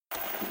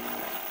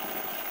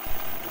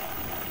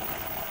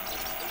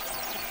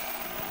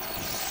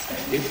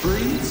It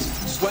breathes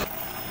sweat.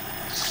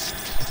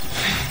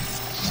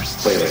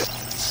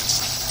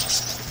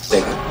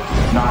 Wait.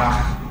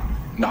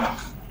 Knock.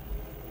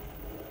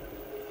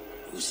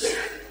 Who's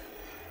there?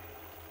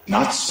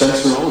 Not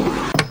Spencer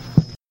Olin.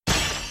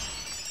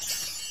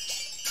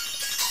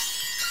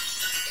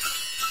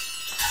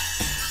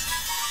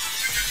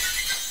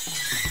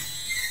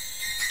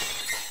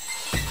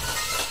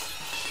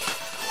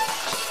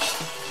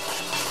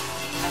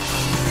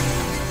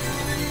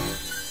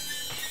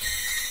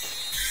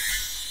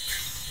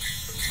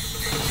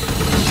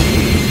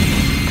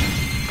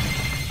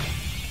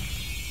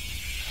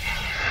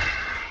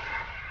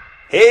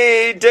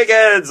 Hey,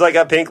 dickheads! Like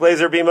a pink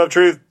laser beam of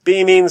truth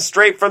beaming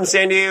straight from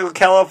San Diego,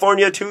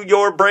 California to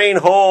your brain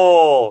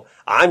hole.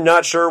 I'm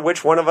not sure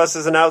which one of us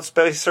is an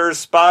outspacer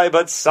spy,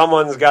 but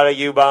someone's got a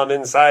U-bomb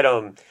inside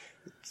them.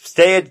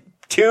 Stay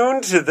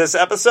tuned to this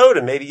episode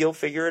and maybe you'll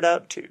figure it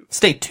out too.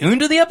 Stay tuned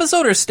to the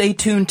episode or stay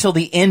tuned till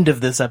the end of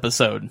this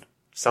episode?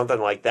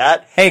 Something like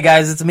that. Hey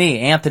guys, it's me,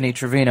 Anthony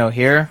Trevino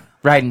here,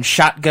 riding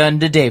shotgun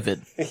to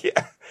David.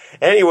 Yeah.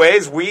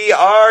 Anyways, we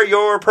are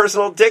your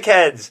personal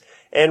dickheads.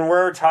 And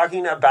we're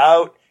talking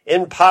about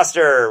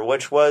Imposter,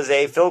 which was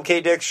a Philip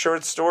K. Dick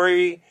short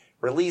story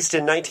released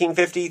in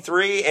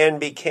 1953 and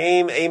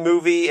became a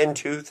movie in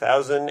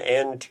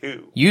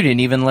 2002. You didn't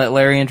even let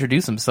Larry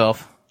introduce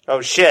himself. Oh,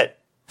 shit.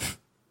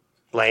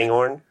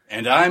 Langhorn.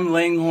 And I'm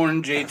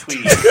Langhorn J.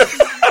 Tweed.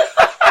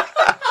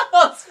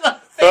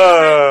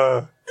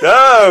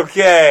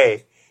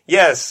 Okay.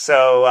 Yes,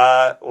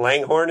 so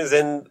Langhorn is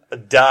in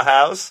the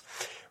house.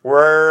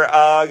 We're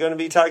going to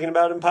be talking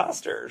about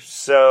Imposter.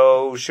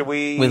 So, should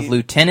we... With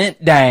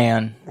Lieutenant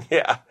Dan.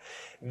 Yeah.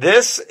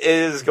 This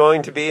is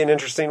going to be an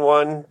interesting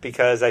one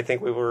because I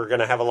think we were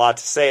going to have a lot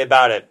to say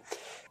about it.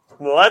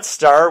 Let's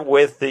start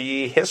with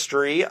the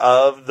history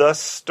of the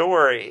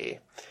story.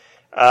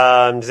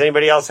 Does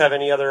anybody else have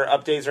any other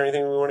updates or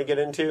anything we want to get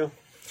into?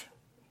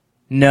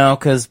 No,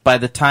 because by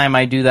the time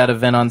I do that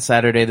event on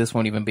Saturday, this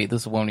won't even be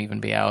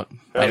out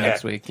by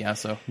next week. Yeah,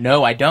 so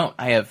no, I don't.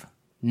 I have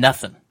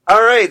nothing.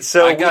 All right,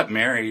 so I got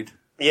married.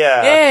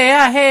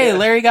 Yeah. Hey,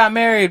 Larry got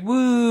married.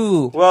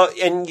 Woo! Well,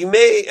 and you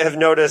may have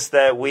noticed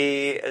that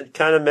we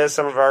kind of missed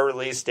some of our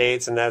release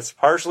dates, and that's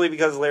partially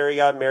because Larry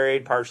got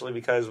married, partially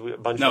because a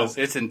bunch of us...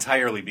 No, it's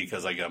entirely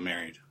because I got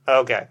married.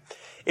 Okay.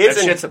 That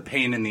shit's a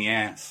pain in the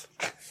ass.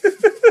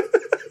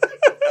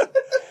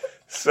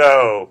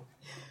 So,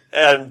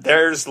 and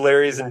there's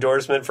Larry's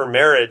endorsement for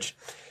marriage.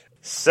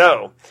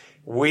 So,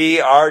 we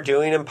are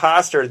doing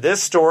Imposter.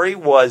 This story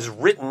was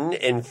written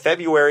in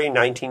February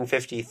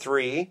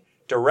 1953,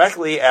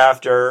 directly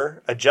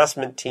after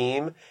Adjustment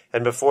Team,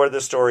 and before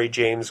the story,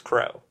 James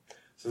Crow.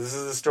 So this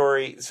is the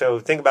story. So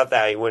think about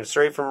that. He went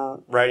straight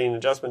from writing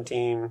Adjustment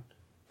Team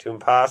to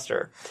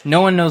Imposter.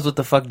 No one knows what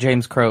the fuck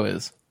James Crow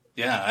is.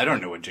 Yeah, I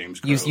don't know what James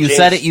Crow is. You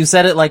said it. You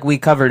said it like we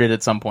covered it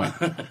at some point.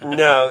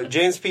 No,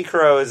 James P.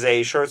 Crow is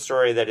a short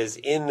story that is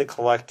in the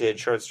collected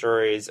short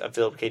stories of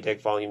Philip K.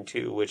 Dick Volume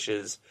 2, which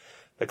is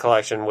the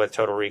collection with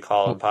Total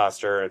Recall,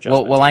 Imposter,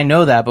 Adjustment. Well, I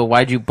know that, but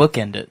why'd you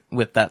bookend it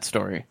with that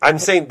story? I'm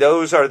saying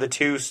those are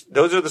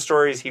the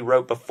stories he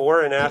wrote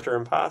before and after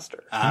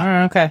Imposter.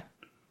 Okay.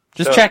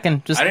 Just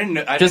checking. Just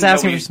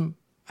asking for some.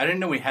 I didn't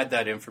know we had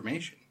that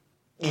information.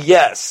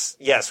 Yes,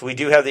 we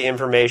do have the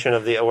information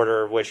of the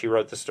order of which he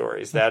wrote the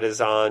stories. That is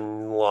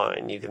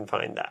online. You can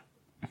find that.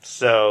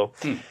 So,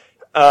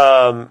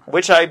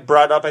 which I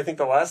brought up, I think,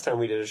 the last time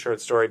we did a short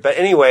story. But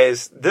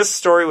anyways, this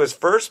story was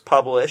first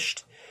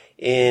published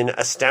in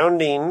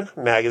Astounding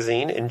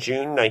magazine in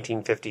June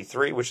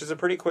 1953, which is a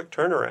pretty quick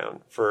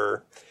turnaround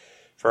for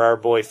our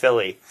boy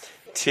Philly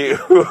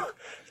to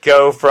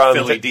go from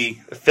Philly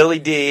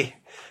D.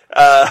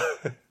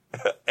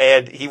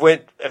 And he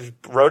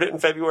wrote it in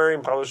February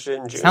and published it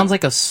in June. Sounds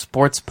like a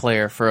sports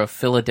player for a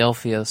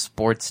Philadelphia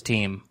sports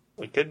team.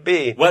 It could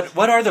be. What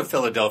are the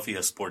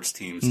Philadelphia sports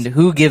teams?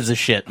 Who gives a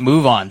shit?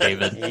 Move on,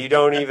 David. You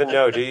don't even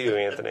know, do you,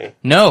 Anthony?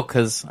 No,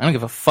 because I don't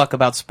give a fuck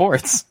about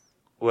sports.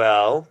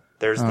 Well,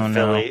 there's the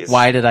Phillies.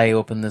 Why did I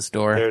open this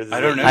door? I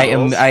don't know.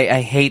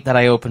 I hate that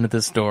I opened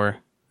this door.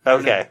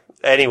 Okay.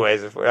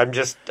 Anyways, I'm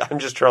just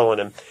trolling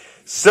him.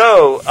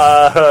 So,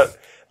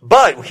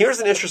 but here's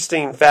an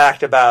interesting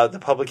fact about the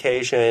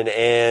publication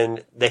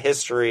and the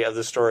history of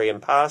the story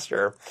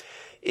Imposter,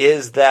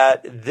 is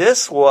that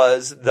this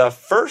was the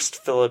first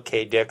Philip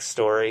K. Dick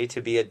story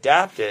to be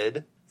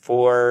adapted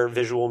for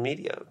visual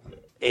media.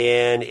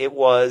 And it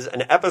was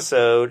an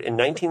episode in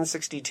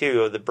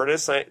 1962 of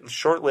the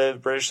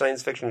short-lived British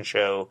science fiction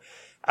show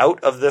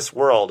Out of This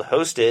World,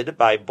 hosted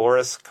by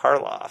Boris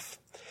Karloff.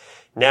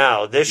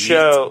 Now, this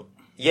show...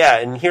 Yeah,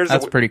 and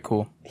That's pretty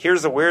cool.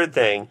 Here's the weird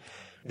thing.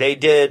 They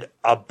did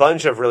a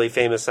bunch of really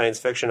famous science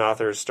fiction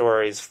authors'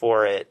 stories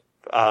for it.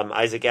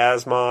 Isaac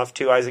Asimov,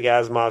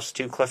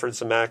 two Clifford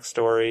Simak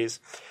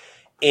stories.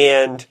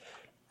 And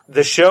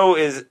the show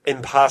is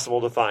impossible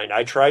to find.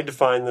 I tried to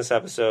find this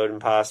episode,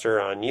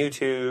 Imposter, on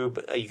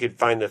YouTube. You could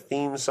find the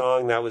theme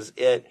song. That was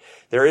it.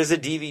 There is a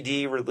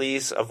DVD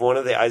release of one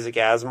of the Isaac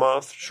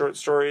Asimov short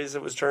stories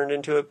that was turned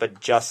into it, but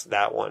just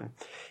that one.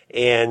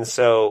 And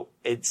so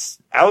it's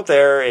out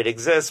there. It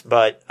exists,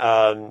 but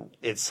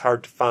it's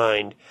hard to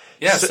find.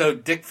 Yeah, so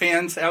Dick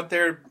fans out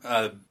there,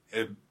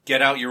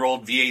 get out your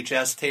old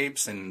VHS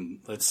tapes and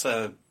let's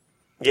see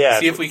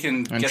if we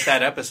can get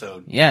that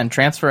episode. Yeah, and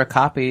transfer a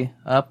copy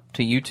up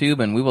to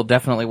YouTube, and we will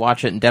definitely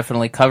watch it and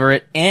definitely cover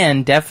it,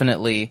 and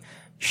definitely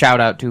shout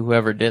out to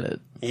whoever did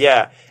it.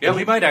 Yeah. Yeah,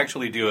 we might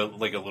actually do a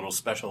little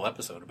special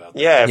episode about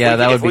that. Yeah,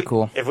 that would be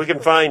cool. If we can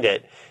find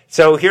it.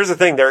 So here's the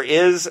thing. There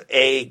is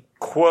a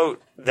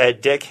quote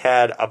that Dick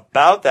had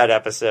about that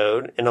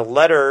episode in a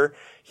letter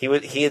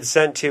he had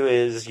sent to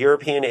his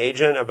European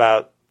agent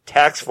about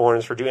tax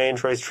forms for Duane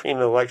Troy's Dream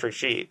of the Electric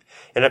Sheep.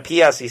 In a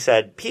P.S. he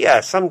said,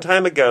 P.S. some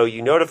time ago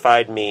you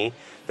notified me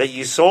that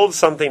you sold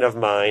something of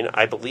mine,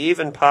 I believe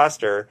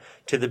Imposter,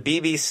 to the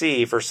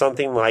BBC for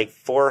something like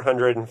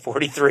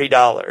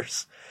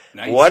 $443.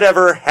 Nice.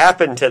 Whatever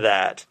happened to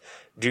that?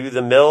 Do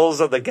the mills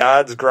of the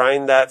gods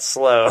grind that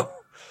slow?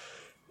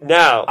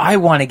 Now, I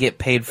want to get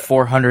paid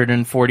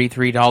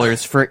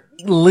 $443 for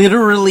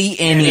literally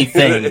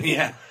anything.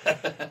 Yeah.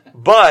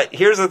 But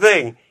here's the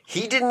thing.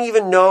 He didn't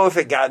even know if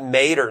it got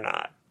made or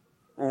not.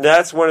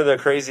 That's one of the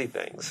crazy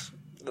things.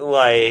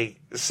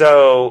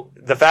 So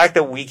the fact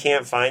that we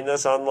can't find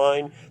this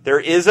online, there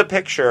is a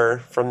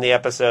picture from the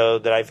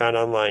episode that I found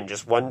online,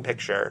 just one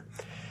picture.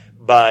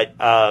 But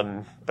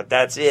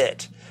that's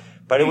it.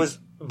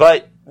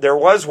 But there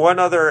was one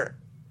other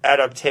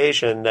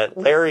adaptation that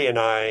Larry and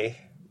I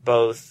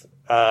both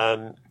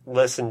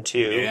listened to.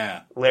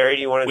 Yeah. Larry,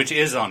 do you want to? Which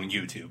is on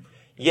YouTube.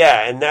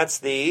 Yeah, and that's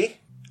the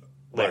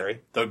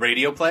Larry. The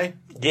radio play?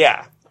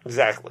 Yeah,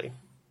 exactly.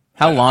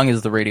 How long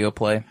is the radio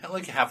play?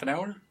 Like half an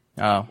hour.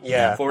 Oh.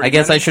 Yeah. I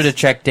guess I should have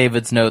checked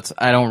David's notes.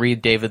 I don't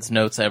read David's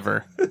notes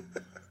ever.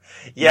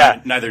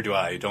 Yeah. Neither do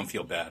I. Don't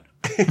feel bad.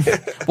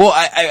 Well,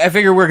 I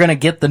figure we're going to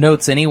get the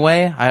notes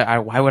anyway.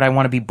 Why would I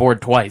want to be bored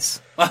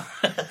twice? All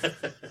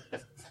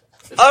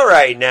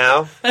right,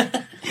 now.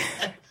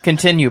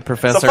 Continue,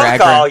 Professor It's a phone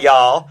call,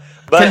 y'all.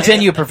 But,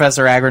 Continue,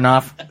 Professor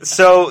Agranoff.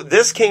 So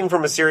this came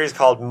from a series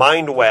called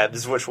Mind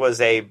Webs, which was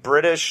a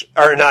Wisconsin,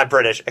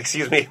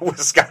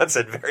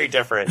 very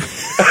different.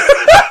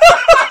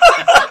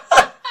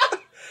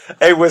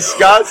 A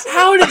Wisconsin.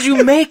 How did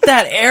you make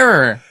that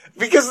error?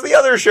 Because the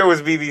other show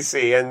was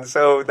BBC, and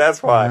so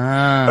that's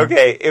why.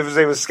 Okay, it was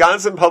a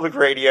Wisconsin public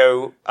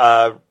radio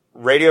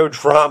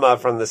drama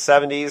from the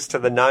 70s to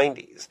the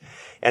 90s.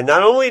 And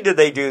not only did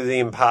they do The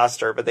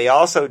Imposter, but they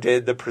also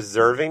did The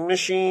Preserving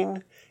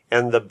Machine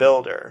and The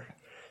Builder.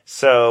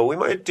 So we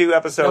might do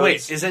episodes. Oh,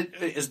 wait,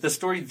 is the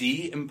story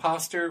The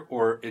Imposter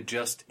or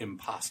just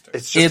Imposter?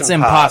 It's just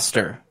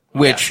Imposter,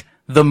 which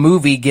the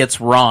movie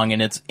gets wrong in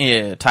its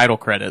title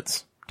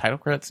credits. Title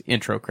credits?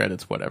 Intro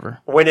credits, whatever.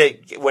 When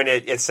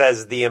it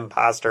says The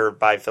Imposter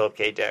by Philip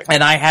K. Dick.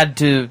 And I had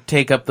to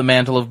take up the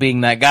mantle of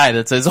being that guy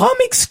that says,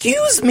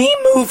 excuse me,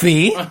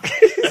 movie.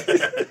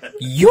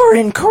 You're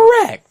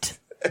incorrect.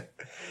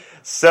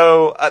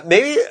 So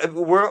maybe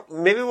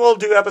we'll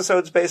do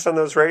episodes based on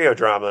those radio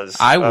dramas.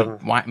 I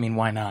would.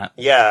 Why not?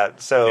 Yeah.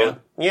 So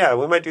yeah,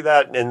 we might do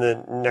that in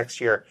the next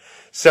year.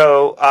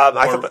 So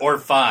or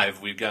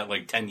 5. We've got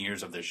like 10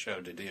 years of this show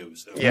to do.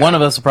 So. Yeah. One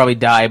of us will probably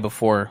die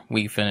before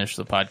we finish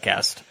the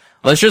podcast.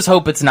 Let's just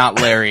hope it's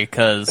not Larry,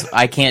 because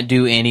I can't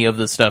do any of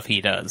the stuff he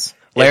does.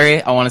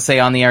 Larry, I want to say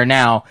on the air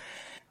now,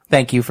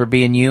 thank you for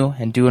being you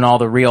and doing all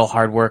the real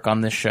hard work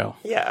on this show.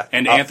 Yeah.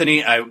 And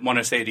Anthony, I want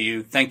to say to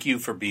you, thank you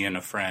for being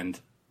a friend.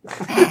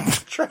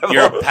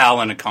 You're a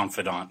pal and a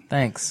confidant.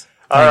 Thanks.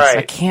 All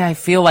right. I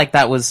feel like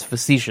that was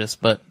facetious,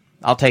 but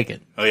I'll take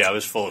it. Oh yeah, I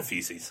was full of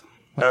feces.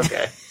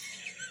 Okay.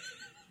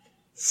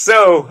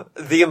 So,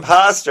 The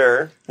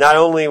Imposter, not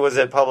only was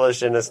it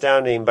published in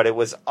Astounding, but it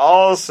was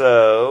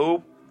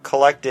also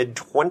collected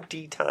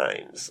 20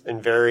 times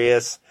in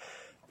various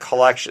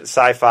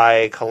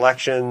sci-fi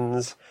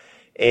collections.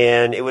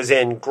 And it was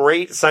in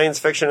Great Science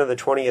Fiction of the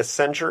 20th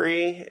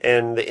Century,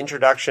 and the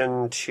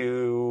introduction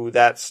to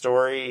that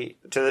story,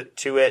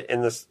 to it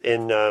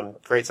in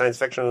Great Science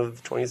Fiction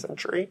of the 20th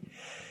Century,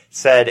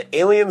 said,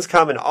 aliens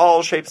come in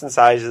all shapes and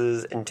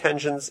sizes,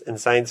 intentions in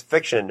science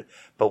fiction,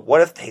 but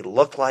what if they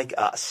look like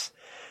us?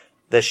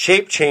 The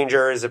shape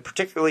changer is a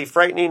particularly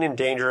frightening and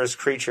dangerous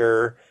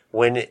creature.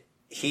 When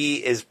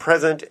he is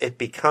present, it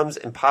becomes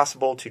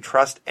impossible to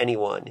trust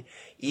anyone,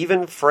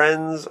 even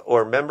friends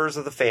or members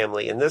of the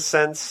family. In this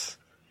sense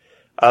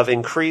of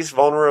increased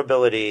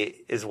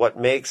vulnerability is what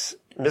makes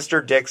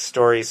Mr. Dick's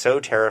story so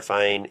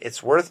terrifying.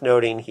 It's worth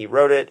noting he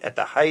wrote it at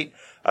the height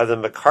of the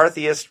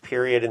McCarthyist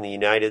period in the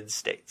United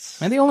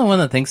States. Am I the only one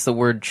that thinks the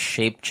word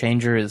shape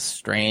changer is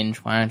strange?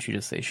 Why don't you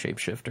just say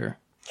shapeshifter?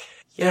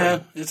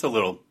 Yeah, it's a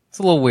little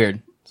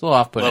weird. It's a little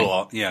off-putting.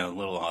 A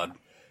little odd.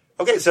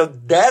 Okay, so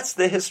that's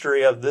the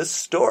history of this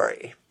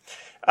story.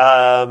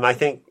 I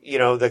think,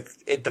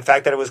 the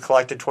fact that it was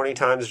collected 20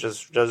 times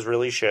just does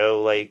really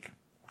show,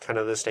 kind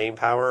of the staying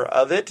power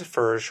of it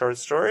for a short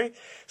story.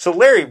 So,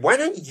 Larry, why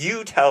don't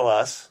you tell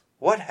us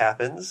what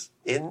happens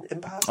in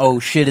Imposter? Oh,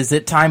 shit. Is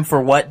it time for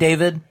what,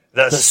 David?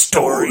 The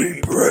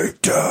story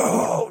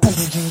breakdown.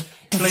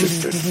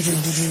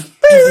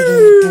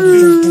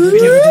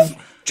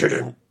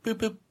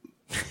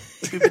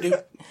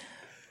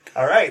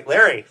 All right,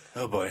 Larry.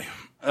 Oh, boy.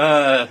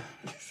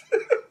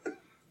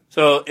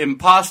 So,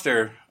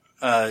 Imposter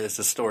is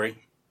the story.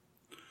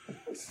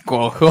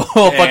 Cool.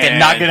 Fucking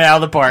knocking it out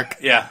of the park.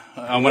 Yeah.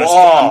 I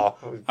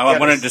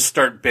wanted to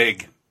start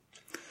big.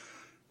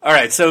 All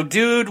right, so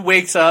dude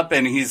wakes up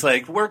and he's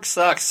like, work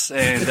sucks,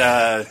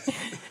 and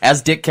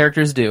as dick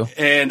characters do.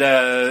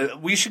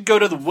 And we should go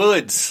to the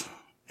woods.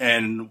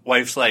 And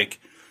wife's like,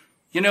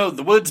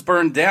 the woods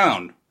burned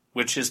down,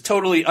 which is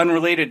totally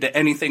unrelated to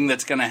anything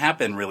that's going to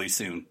happen really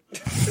soon.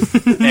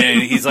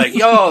 And he's like,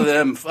 yo,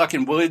 them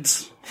fucking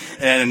woods.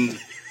 And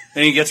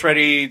then he gets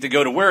ready to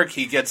go to work.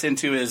 He gets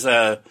into his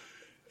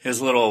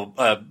little,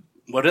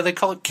 what do they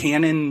call it?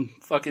 Cannon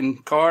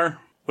fucking car?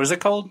 What is it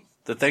called?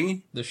 The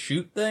thingy? The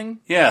shoot thing?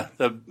 Yeah.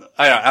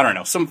 I don't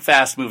know. Some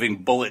fast moving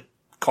bullet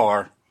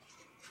car.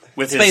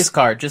 With space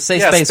car. Just say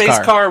space car. Space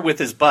car with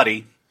his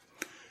buddy.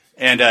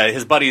 And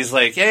his buddy's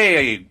like,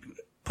 hey,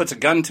 puts a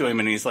gun to him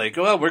and he's like,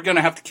 well, we're going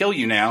to have to kill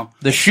you now.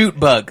 The shoot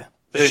bug.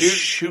 The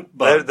shoot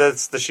bug.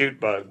 That's the shoot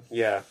bug.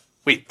 Yeah.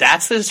 Wait,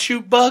 that's the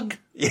shoot bug?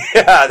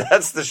 Yeah,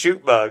 that's the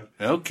shoot bug.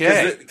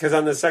 Okay. Because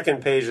on the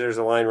second page, there's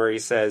a line where he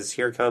says,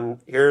 here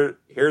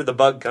the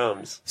bug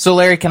comes. So,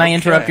 Larry, can I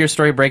interrupt your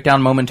story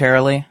breakdown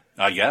momentarily?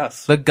 I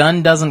guess. The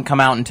gun doesn't come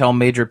out until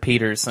Major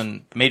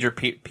Peterson. Major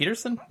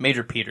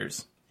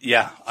Peters.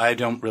 Yeah, I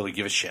don't really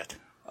give a shit.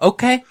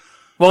 Okay.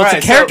 Well, it's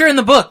a character in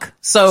the book,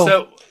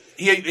 so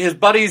his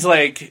buddy's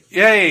like,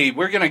 "Yay,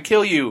 we're gonna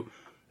kill you,"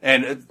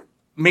 and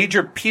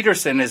Major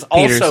Peterson is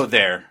also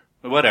there.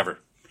 Whatever.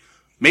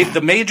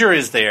 The Major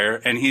is there,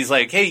 and he's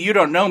like, "Hey, you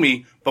don't know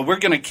me, but we're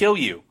gonna kill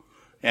you,"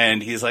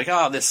 and he's like,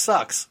 "Oh, this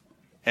sucks,"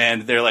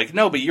 and they're like,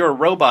 "No, but you're a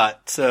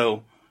robot,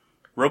 so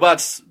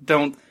robots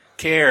don't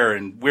care,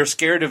 and we're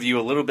scared of you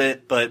a little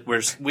bit, but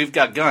we've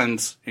got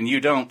guns, and you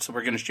don't, so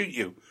we're gonna shoot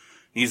you." And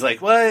he's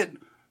like, "What?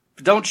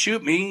 Don't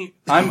shoot me.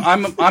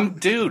 I'm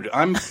dude.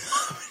 I'm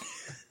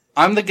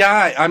the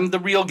guy. I'm the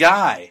real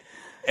guy."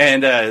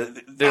 And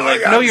they're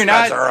like, "No, you're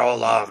not.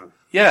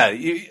 Yeah,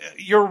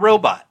 you're a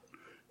robot."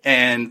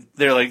 And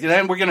they're like,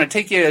 "Then we're gonna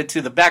take you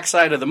to the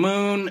backside of the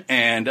moon,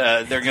 and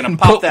they're gonna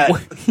pop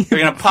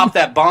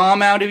that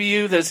bomb out of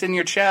you that's in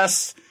your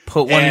chest.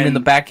 Put one in the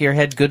back of your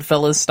head,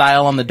 Goodfellas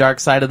style, on the dark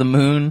side of the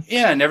moon.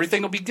 Yeah, and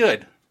everything will be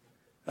good.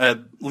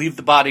 Leave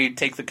the body,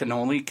 take the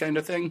cannoli kind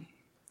of thing.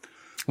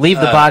 Leave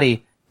the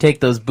body." Take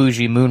those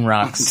bougie moon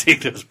rocks.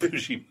 Take those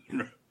bougie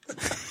moon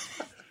rocks.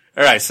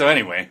 All right, so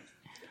anyway,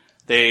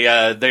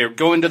 they're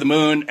going to the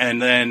moon,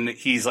 and then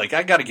he's like,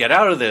 I got to get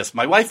out of this.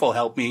 My wife will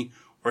help me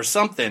or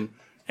something.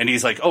 And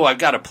he's like, oh, I've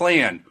got a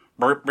plan.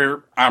 Burp,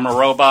 burp, I'm a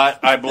robot.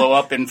 I blow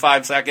up in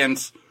 5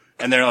 seconds.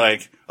 And they're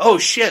like, oh,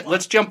 shit,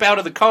 let's jump out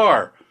of the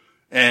car.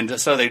 And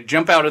so they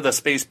jump out of the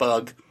space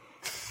bug,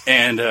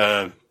 and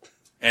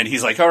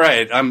he's like, all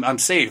right, I'm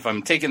safe.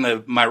 I'm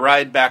taking my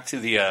ride back to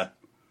the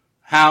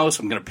house.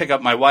 I'm going to pick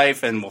up my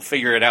wife, and we'll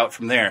figure it out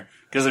from there.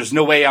 Because there's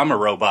no way I'm a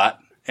robot.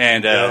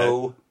 And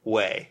no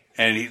way.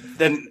 And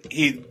then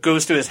he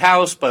goes to his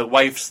house, but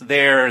wife's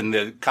there, and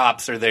the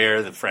cops are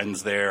there, the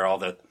friend's there, all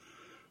the,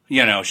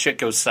 shit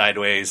goes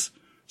sideways.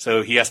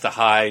 So he has to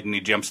hide, and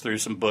he jumps through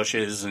some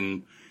bushes,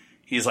 and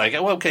he's like,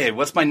 oh, okay,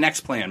 what's my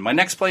next plan? My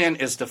next plan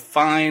is to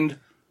find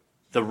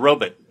the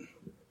robot,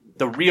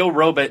 the real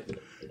robot,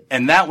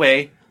 and that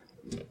way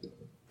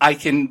I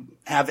can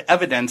have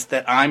evidence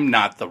that I'm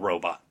not the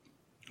robot.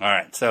 All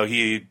right, so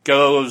he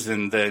goes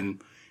and then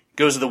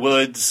goes to the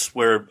woods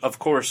where, of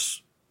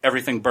course,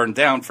 everything burned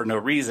down for no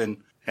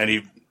reason, and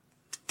he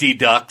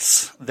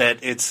deducts that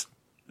it's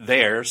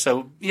there.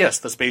 So, yes,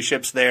 the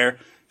spaceship's there.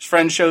 His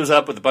friend shows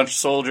up with a bunch of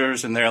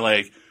soldiers, and they're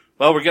like,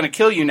 well, we're going to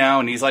kill you now.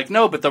 And he's like,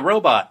 no, but the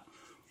robot.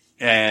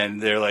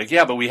 And they're like,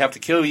 yeah, but we have to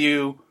kill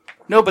you.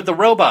 No, but the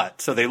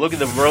robot. So they look at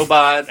the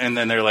robot, and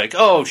then they're like,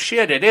 oh,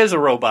 shit, it is a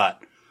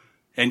robot.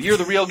 And you're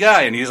the real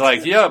guy. And he's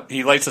like, yep.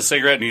 He lights a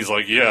cigarette, and he's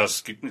like,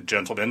 yes,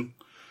 gentlemen,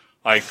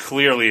 I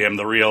clearly am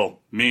the real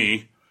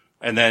me.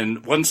 And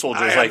then one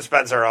soldier's like,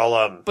 Spencer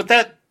Olem.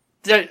 But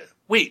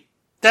wait,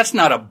 that's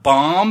not a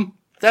bomb.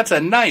 That's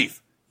a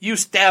knife. You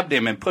stabbed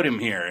him and put him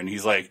here. And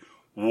he's like,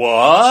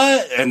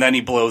 what? And then he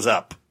blows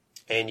up.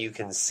 And you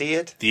can see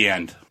it. The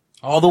end.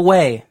 All the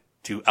way.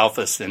 To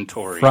Alpha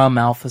Centauri. From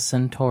Alpha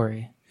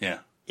Centauri. Yeah.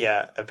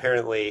 Yeah,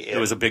 apparently. It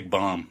was a big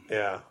bomb.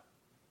 Yeah.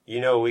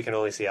 We can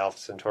only see Alpha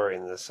Centauri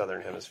in the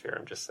southern hemisphere,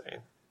 I'm just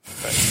saying.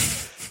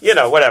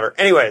 But, whatever.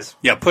 Anyways.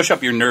 Yeah, push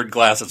up your nerd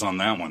glasses on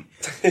that one.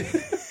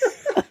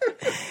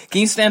 Can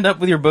you stand up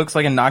with your books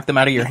so I can knock them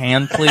out of your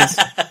hand, please?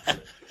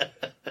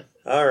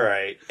 All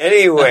right.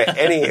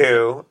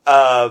 Anywho,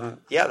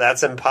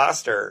 that's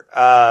Imposter.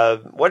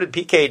 What did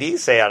PKD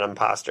say on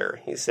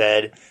Imposter? He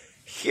said,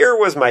 Here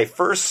was my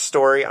first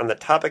story on the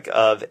topic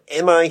of,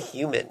 am I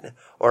human?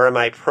 Or am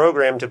I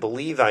programmed to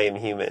believe I am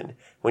human?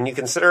 When you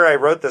consider I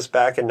wrote this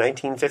back in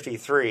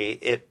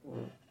 1953,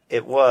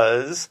 it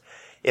was,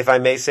 if I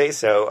may say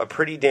so, a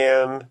pretty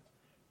damn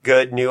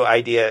good new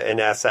idea in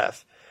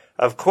SF.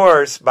 Of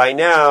course, by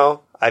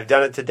now, I've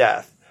done it to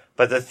death.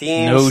 But the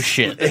theme... No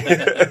shit.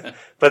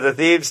 But the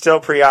theme still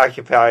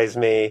preoccupies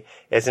me.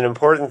 It's an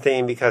important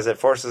theme because it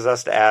forces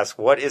us to ask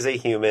what is a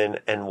human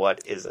and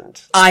what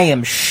isn't. I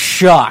am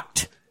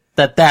shocked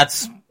that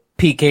that's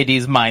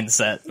PKD's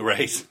mindset.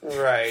 Right.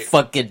 Right.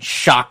 Fucking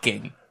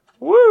shocking.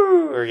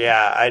 Woo!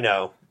 Yeah, I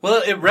know.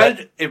 Well, it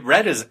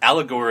read as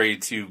allegory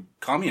to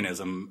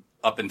communism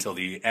up until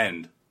the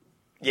end.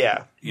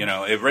 Yeah. You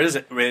know, it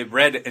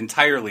read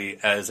entirely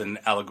as an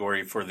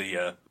allegory for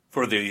the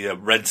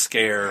Red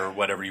Scare or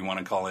whatever you want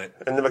to call it.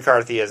 And the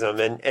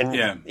McCarthyism. And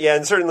yeah,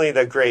 and certainly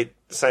the great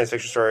science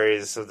fiction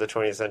stories of the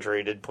 20th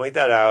century did point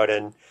that out.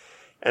 And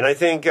I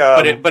think...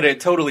 but it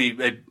totally...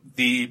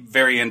 the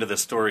very end of the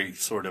story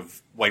sort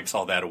of wipes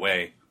all that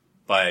away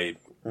by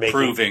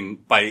adding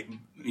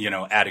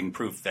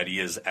proof that he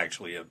is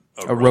actually a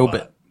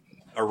robot.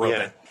 A robot.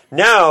 Yeah.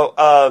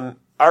 Now,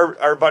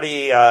 our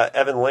buddy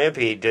Evan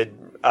Lampe did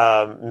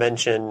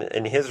mention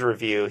in his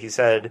review, he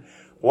said,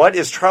 what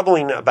is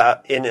troubling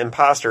about in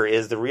Imposter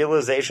is the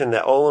realization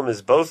that Olam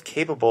is both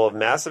capable of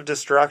massive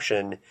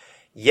destruction,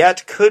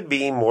 yet could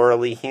be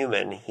morally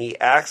human. He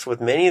acts with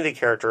many of the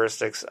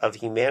characteristics of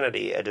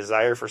humanity, a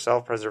desire for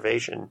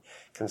self-preservation,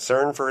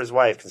 concern for his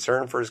wife,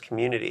 concern for his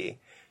community,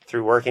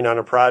 through working on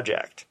a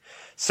project.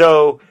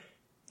 So,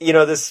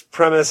 this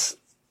premise,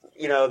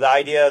 the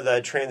idea of the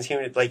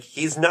transhuman, like,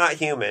 he's not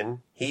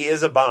human, he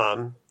is a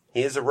bomb,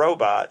 he is a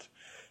robot,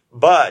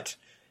 but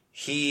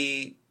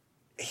he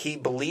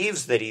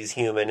believes that he's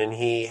human and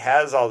he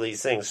has all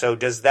these things. So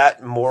does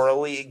that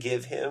morally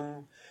give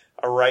him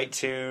a right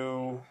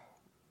to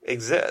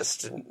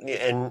exist?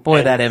 And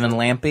that Evan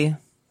Lampe.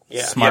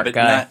 Yeah. Smart but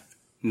guy.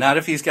 Not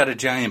if he's got a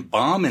giant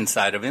bomb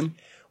inside of him.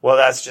 Well,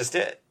 that's just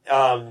it.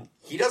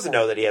 He doesn't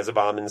know that he has a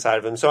bomb inside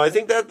of him. So I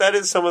think that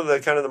is some of the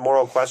kind of the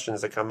moral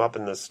questions that come up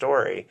in this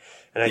story.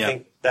 And I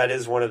think that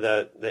is one of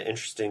the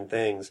interesting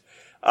things.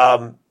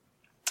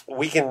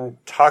 We can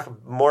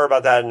talk more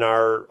about that in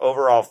our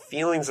overall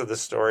feelings of the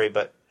story,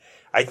 but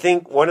I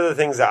think one of the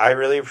things that I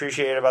really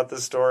appreciate about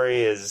this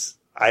story is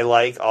I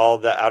like all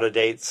the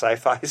out-of-date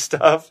sci-fi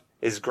stuff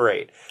is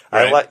great.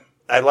 Right.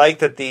 I like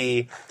that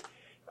the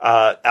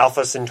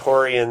Alpha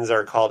Centaurians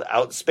are called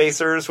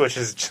Outspacers, which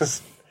is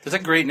just... It's a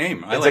great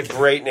name. It's a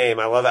great name.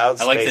 I love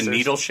Outspacers. I like the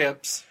needle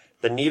ships.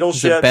 The needle Is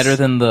ships. it better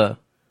than the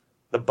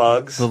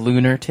bugs? The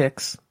lunar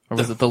ticks? Or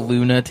was it the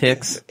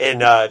lunatics? In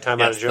Time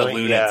Out of The Joey?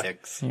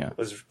 lunatics. Yeah. It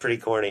was pretty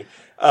corny.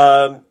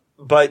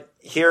 But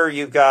here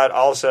you've got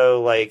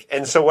also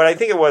and so what I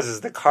think it was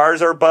is the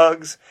cars are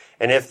bugs,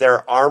 and if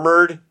they're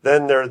armored,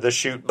 then they're the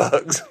shoot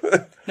bugs.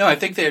 No, I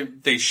think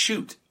they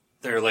shoot.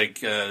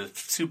 They're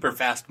super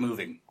fast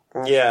moving.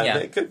 Yeah,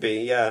 it could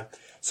be, yeah.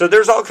 So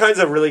there's all kinds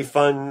of really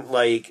fun,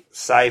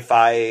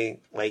 sci-fi,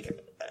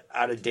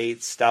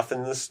 out-of-date stuff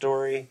in this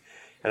story.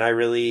 And I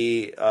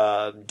really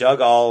dug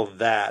all of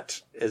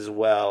that as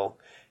well.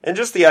 And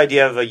just the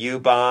idea of a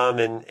U-bomb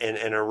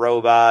and a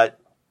robot.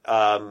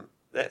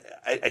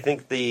 I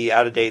think the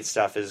out-of-date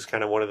stuff is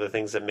kind of one of the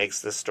things that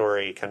makes this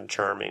story kind of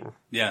charming.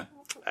 Yeah.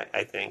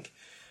 I think.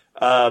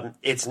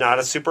 It's not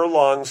a super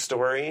long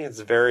story.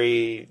 It's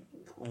very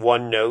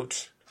one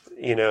note,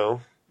 Yeah,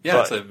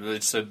 but,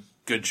 it's a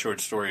good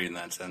short story in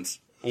that sense.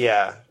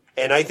 Yeah.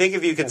 And I think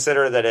if you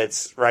consider that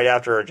it's right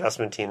after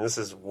Adjustment Team, this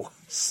is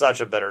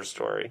such a better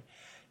story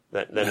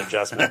than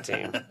Adjustment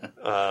Team.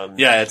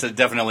 Yeah, it's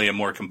definitely a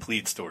more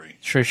complete story.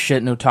 Sure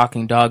shit, no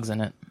talking dogs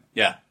in it.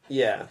 Yeah.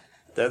 Yeah,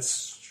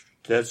 that's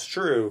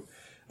true.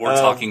 Or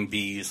talking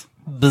bees.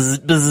 Bzz,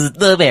 bzz,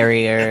 the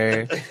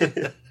barrier.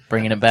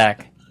 Bringing it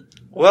back.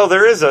 Well,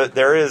 there is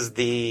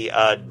the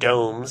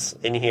domes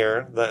in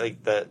here. I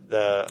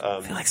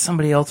feel like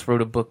somebody else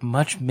wrote a book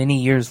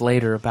many years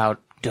later about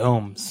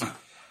domes.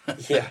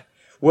 Yeah.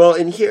 Well,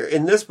 in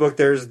this book,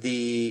 there's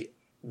the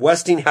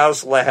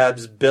Westinghouse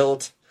Labs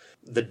built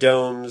the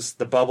domes,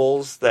 the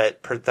bubbles the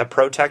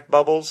Protect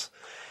bubbles,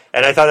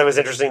 and I thought that was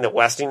interesting that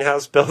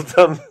Westinghouse built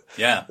them.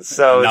 Yeah.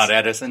 So not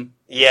Edison.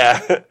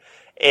 Yeah,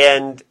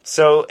 and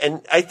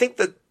I think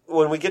that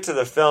when we get to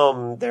the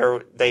film,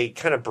 they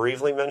kind of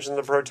briefly mention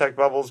the Protect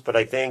bubbles, but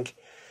I think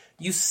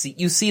you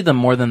see them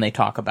more than they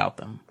talk about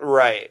them.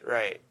 Right.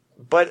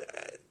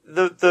 But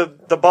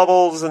the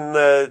bubbles and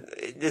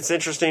it's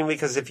interesting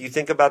because if you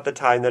think about the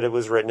time that it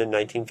was written in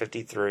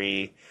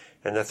 1953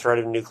 and the threat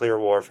of nuclear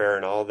warfare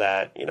and all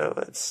that,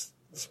 it's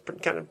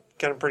kind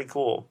of pretty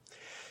cool.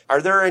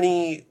 Are there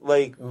any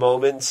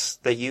moments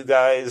that you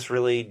guys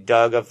really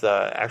dug of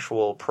the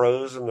actual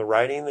prose and the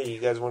writing that you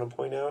guys want to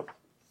point out?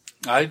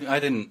 I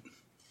didn't.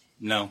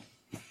 No.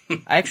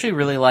 I actually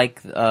really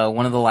like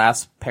one of the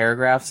last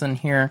paragraphs in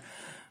here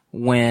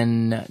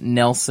when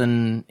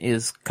Nelson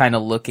is kind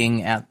of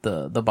looking at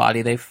the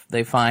body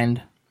they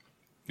find.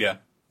 Yeah.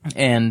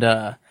 And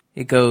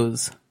it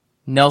goes,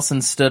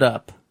 Nelson stood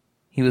up.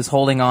 He was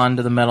holding on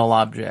to the metal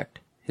object.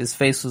 His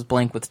face was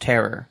blank with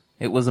terror.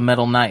 It was a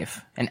metal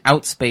knife, an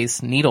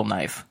outspace needle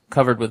knife,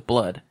 covered with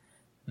blood.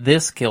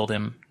 This killed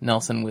him,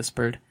 Nelson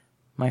whispered.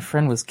 My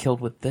friend was killed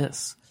with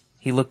this.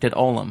 He looked at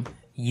Olam.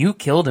 You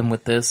killed him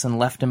with this and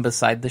left him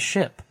beside the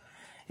ship.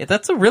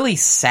 That's a really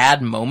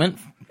sad moment,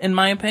 in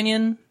my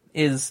opinion,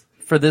 is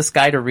for this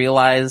guy to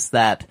realize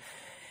that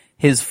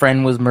his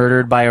friend was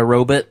murdered by a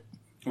robot.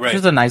 Right. Which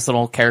is a nice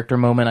little character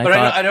moment, I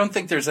thought. I don't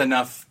think there's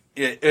enough...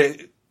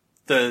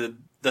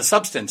 The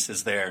substance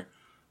is there,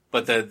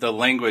 but the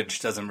language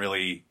doesn't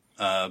really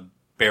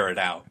bear it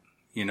out.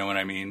 You know what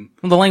I mean?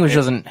 Well, the language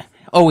doesn't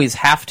always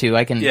have to.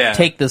 I can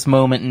take this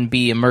moment and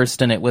be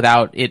immersed in it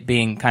without it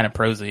being kind of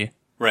prosy.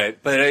 Right,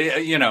 but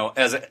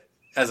as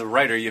a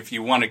writer, if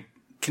you want to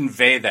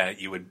convey that,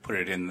 you would put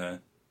it in the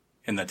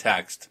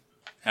text.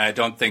 And I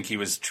don't think he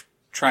was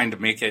trying to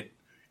make it.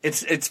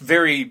 It's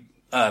very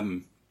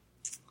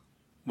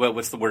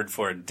what's the word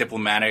for it?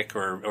 Diplomatic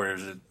or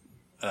is it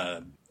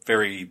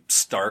very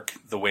stark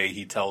the way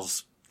he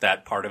tells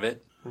that part of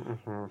it.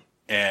 Mm-hmm.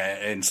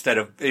 Instead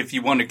of, if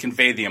you want to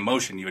convey the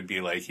emotion, you would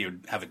be like, he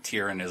would have a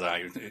tear in his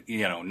eye,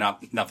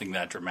 nothing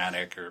that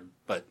dramatic,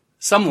 but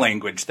some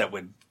language that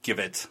would give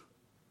it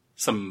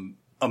some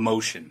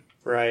emotion.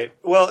 Right.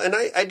 Well, and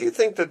I do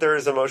think that there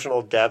is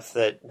emotional depth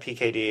that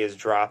PKD is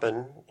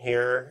dropping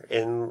here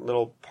in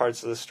little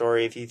parts of the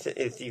story. If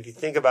you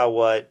think about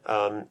what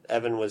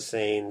Evan was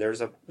saying,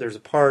 there's a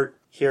part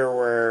here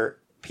where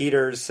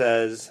Peters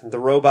says the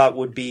robot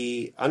would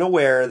be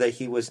unaware that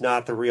he was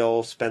not the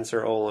real Spence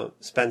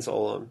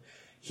Olam.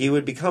 He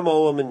would become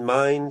Olam in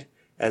mind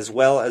as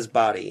well as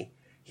body.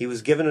 He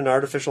was given an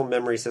artificial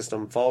memory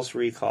system, false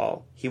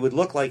recall. He would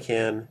look like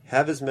him,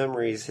 have his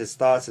memories, his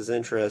thoughts, his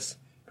interests,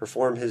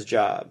 perform his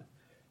job.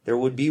 There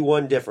would be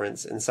one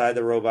difference. Inside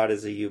the robot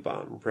is a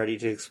U-bomb, ready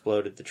to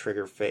explode at the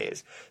trigger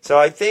phase. So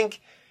I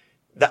think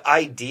the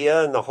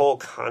idea and the whole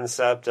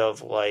concept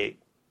of like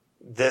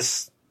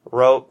this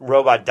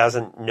robot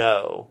doesn't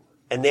know,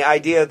 and the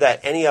idea that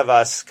any of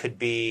us could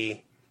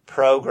be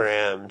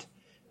programmed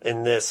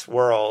in this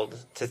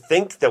world to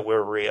think that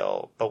we're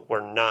real, but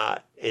we're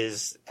not,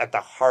 is at the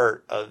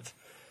heart of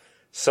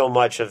so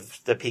much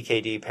of the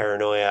PKD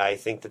paranoia. I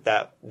think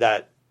that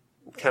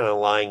kind of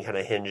line kind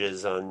of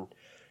hinges on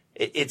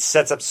it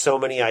sets up so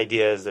many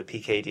ideas that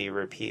PKD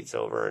repeats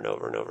over and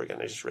over and over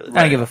again. I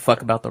don't give a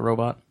fuck about the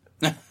robot.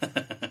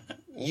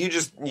 You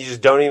just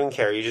don't even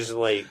care. You just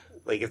like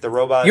if the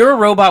robot... You're a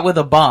robot with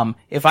a bomb.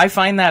 If I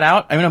find that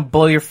out, I'm going to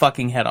blow your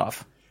fucking head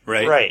off.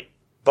 Right. Right.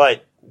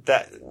 But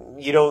that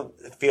you don't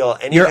feel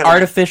any Your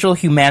artificial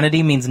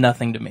humanity means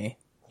nothing to me.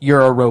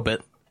 You're a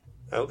robot.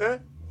 Okay.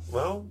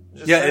 Well,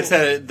 just yeah,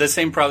 saying. it's the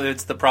same problem.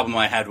 It's the problem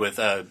I had with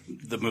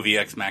the movie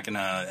Ex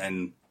Machina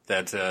and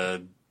that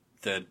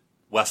the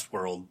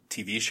Westworld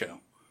TV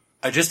show.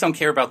 I just don't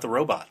care about the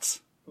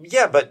robots.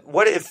 Yeah, but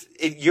what if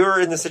you're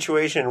in the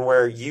situation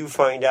where you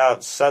find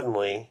out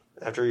suddenly,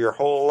 after your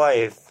whole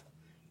life,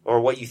 or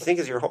what you think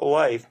is your whole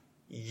life,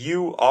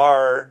 you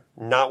are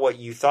not what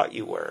you thought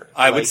you were?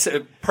 I would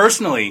say,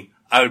 personally,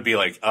 I would be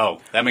like, oh,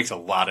 that makes a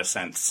lot of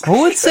sense. I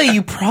would say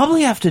you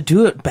probably have to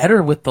do it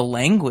better with the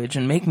language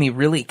and make me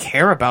really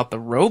care about the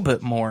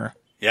robot more.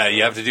 Yeah,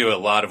 you have to do a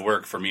lot of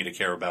work for me to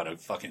care about a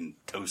fucking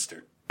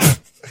toaster.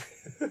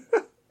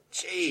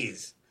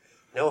 Jeez.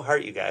 No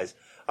heart, you guys.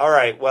 All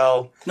right,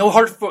 well... No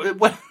heart for...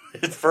 What?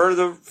 For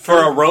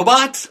a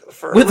robot?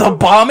 With a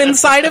bomb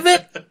inside of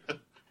it?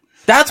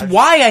 That's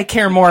why I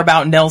care more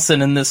about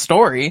Nelson in this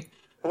story.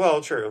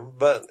 Well, true.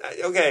 But,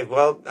 okay,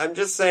 well, I'm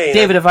just saying...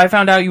 David, if I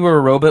found out you were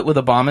a robot with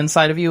a bomb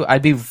inside of you,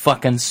 I'd be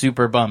fucking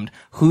super bummed.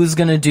 Who's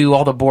gonna do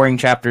all the boring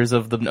chapters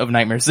of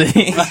Nightmare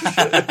City?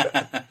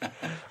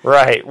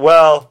 Right.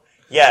 Well,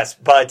 yes,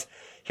 but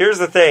here's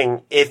the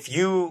thing. If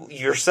you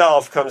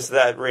yourself comes to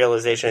that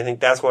realization, I think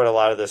that's what a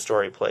lot of the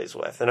story plays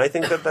with. And I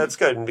think that that's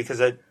good because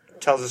it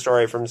tells a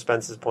story from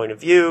Spence's point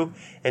of view.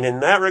 And in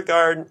that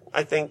regard,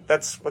 I think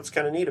that's what's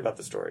kind of neat about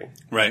the story.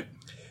 Right.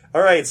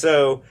 All right,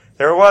 so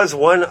there was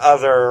one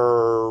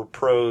other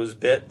prose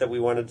bit that we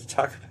wanted to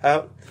talk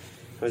about.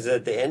 It was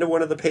at the end of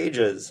one of the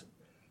pages.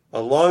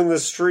 Along the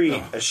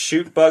street, a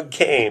shoot bug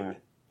came.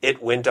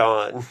 It went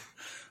on.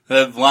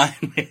 The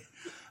line...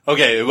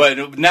 Okay,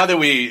 well, now that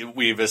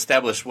we've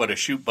established what a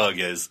shoot bug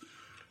is,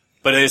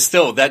 but it's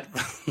still, that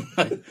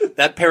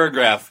that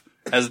paragraph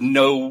has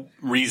no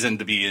reason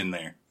to be in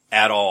there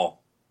at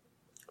all.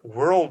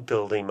 World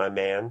building, my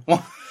man.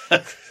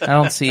 I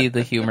don't see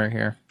the humor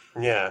here.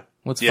 Yeah.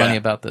 What's funny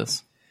about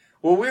this?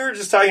 Well, we were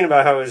just talking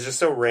about how it was just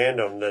so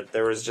random that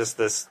there was just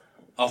this...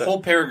 A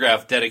whole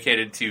paragraph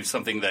dedicated to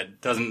something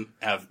that doesn't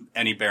have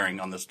any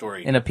bearing on the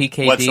story. In a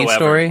PKD whatsoever.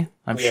 story?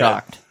 I'm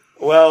shocked.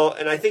 Well,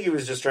 and I think he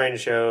was just trying to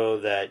show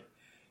that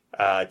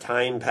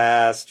time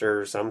passed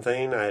or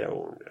something. I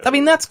don't know. I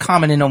mean, that's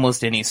common in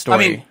almost any story.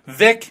 I mean,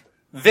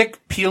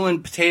 Vic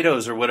peeling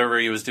potatoes or whatever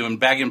he was doing,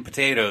 bagging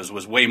potatoes,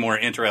 was way more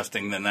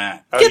interesting than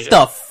that. Get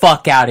the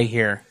fuck out of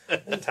here.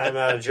 Time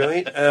out of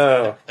joint?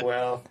 Oh,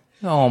 well.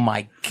 Oh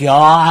my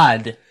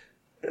god.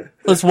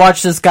 Let's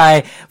watch this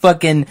guy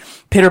fucking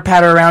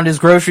pitter-patter around his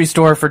grocery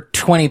store for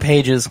 20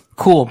 pages.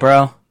 Cool,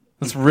 bro.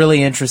 That's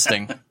really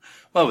interesting.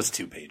 Well, it was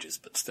 2 pages,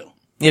 but still.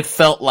 It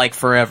felt like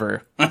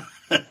forever.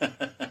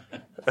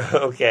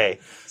 Okay.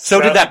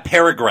 So did that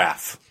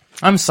paragraph.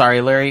 I'm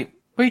sorry, Larry.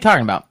 What are you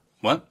talking about?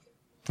 What?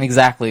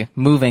 Exactly.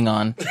 Moving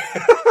on.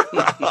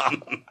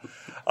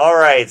 All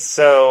right.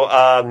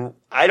 So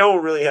I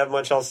don't really have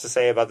much else to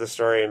say about the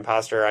story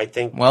Imposter. I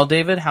think Well,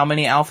 David, how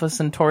many Alpha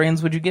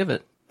Centaurians would you give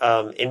it?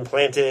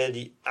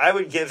 implanted, I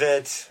would give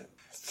it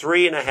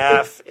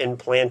 3.5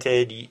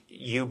 implanted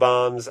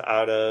U-bombs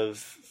out of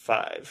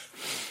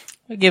 5.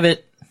 I'd give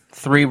it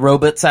 3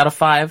 robots out of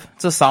 5.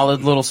 It's a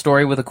solid little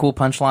story with a cool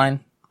punchline.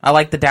 I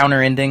like the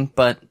downer ending,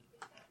 but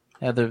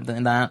other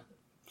than that...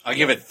 I'll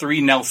give it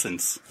 3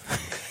 Nelsons.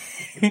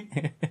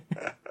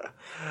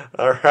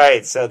 All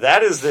right, so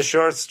that is the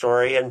short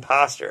story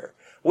Imposter,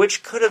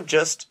 which could have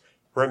just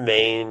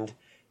remained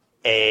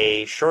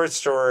a short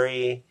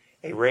story,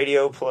 a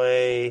radio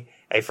play,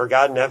 a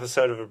forgotten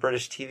episode of a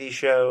British TV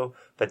show,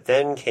 but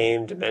then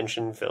came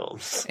Dimension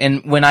Films.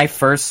 And when I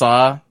first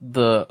saw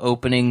the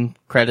opening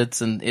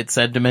credits and it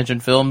said Dimension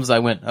Films, I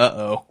went,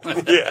 uh-oh.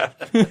 Yeah.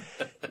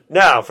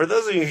 Now, for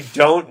those of you who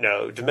don't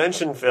know,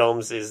 Dimension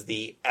Films is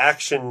the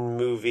action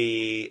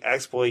movie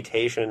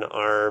exploitation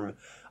arm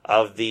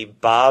of the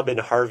Bob and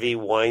Harvey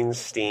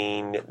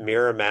Weinstein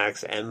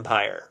Miramax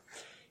empire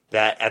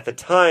that at the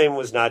time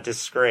was not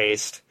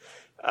disgraced,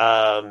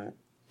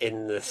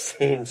 in the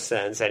same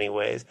sense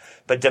anyways.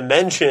 But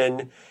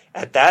Dimension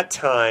at that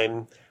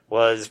time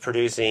was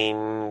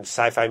producing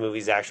sci-fi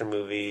movies, action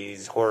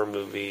movies, horror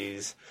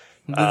movies.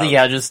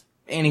 Yeah, just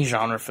any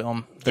genre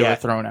film they were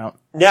throwing out.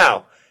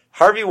 Now,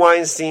 Harvey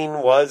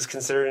Weinstein was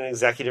considered an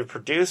executive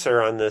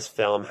producer on this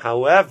film.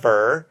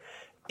 However,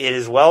 it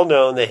is well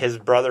known that his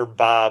brother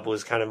Bob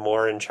was kind of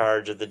more in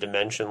charge of the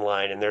Dimension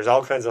line, and there's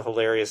all kinds of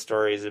hilarious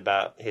stories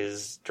about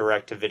his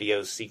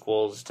direct-to-video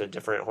sequels to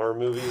different horror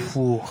movies,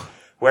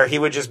 where he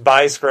would just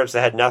buy scripts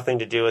that had nothing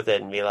to do with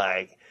it and be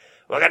like,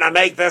 "We're gonna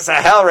make this a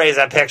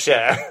Hellraiser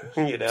picture,"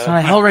 you know? It's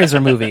not a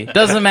Hellraiser movie.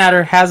 Doesn't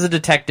matter. Has a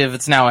detective.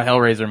 It's now a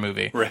Hellraiser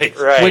movie. Right.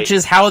 Right. Which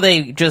is how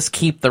they just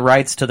keep the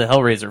rights to the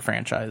Hellraiser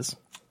franchise.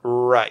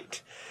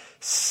 Right.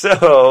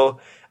 So,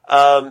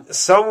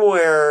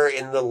 somewhere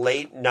in the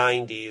late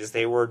 90s,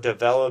 they were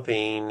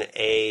developing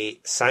a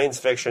science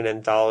fiction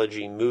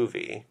anthology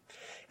movie.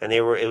 And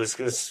it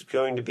was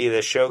going to be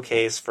the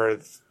showcase for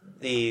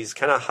these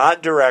kind of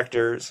hot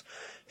directors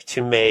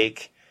to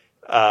make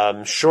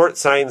short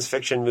science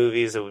fiction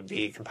movies that would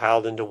be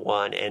compiled into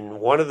one. And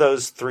one of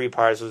those 3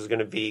 parts was going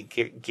to be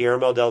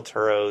Guillermo del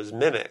Toro's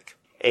Mimic.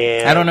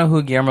 And I don't know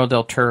who Guillermo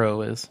del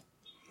Toro is.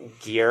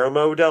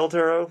 Guillermo del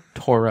Toro?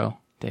 Toro,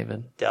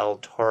 David. Del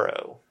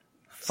Toro.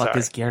 Fuck Sorry.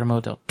 is Guillermo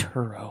del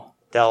Toro?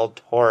 Del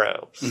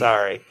Toro.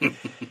 Sorry.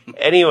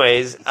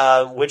 Anyways,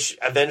 which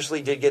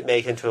eventually did get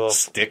made into a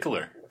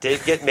Stickler.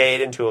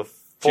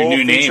 full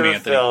new name, feature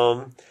Anthony.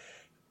 film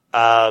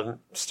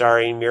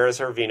starring Mira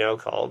Sorvino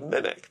called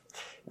Mimic.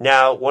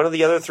 Now, one of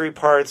the other 3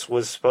 parts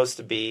was supposed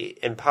to be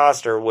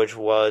Imposter, which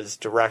was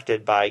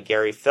directed by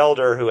Gary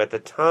Felder, who at the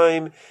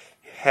time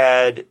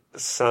had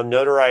some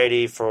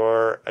notoriety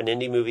for an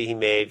indie movie he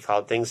made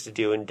called Things to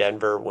Do in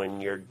Denver When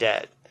You're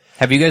Dead.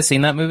 Have you guys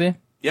seen that movie?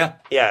 Yeah.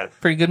 Yeah,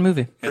 Pretty good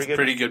movie. It's a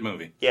pretty good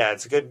movie. yeah,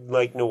 it's a good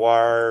like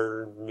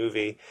noir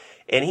movie.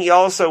 And he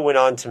also went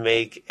on to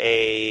make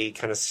a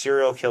kind of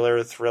serial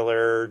killer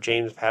thriller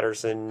James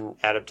Patterson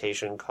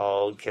adaptation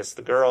called Kiss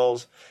the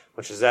Girls,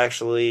 which is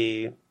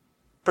actually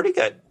pretty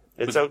good.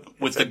 It's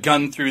With the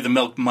gun through the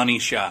milk money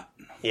shot.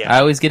 yeah. I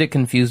always get it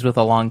confused with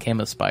Along Came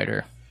a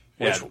Spider.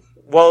 Yeah.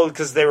 Well,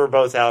 because they were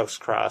both Alex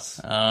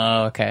Cross.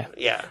 Oh, okay.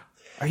 Yeah.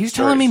 Are you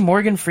telling me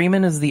Morgan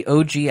Freeman is the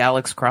OG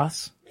Alex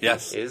Cross?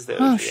 Yes. Is the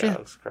Oh, OG shit.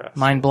 Alex Cross.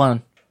 Mind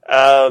blown.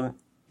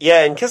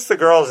 Yeah, and Kiss the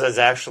Girls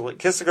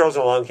and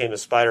Along Came a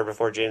Spider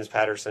before James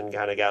Patterson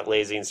kind of got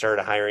lazy and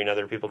started hiring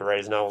other people to write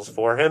his novels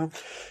for him.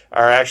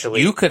 Are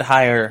actually You could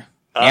hire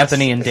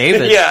Anthony and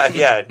David.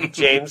 yeah.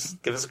 James,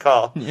 give us a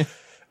call.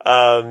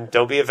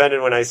 Don't be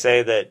offended when I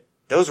say that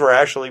those were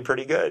actually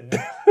pretty good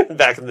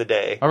back in the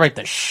day. I'll write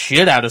the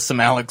shit out of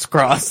some Alex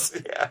Cross.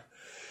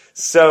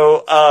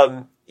 So,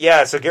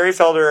 so Gary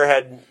Felder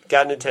had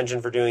gotten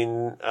attention for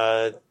doing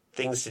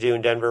Things to Do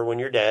in Denver When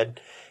You're Dead.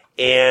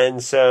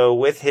 And so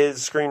with his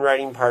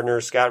screenwriting partner,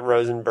 Scott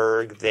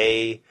Rosenberg,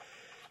 they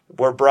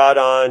were brought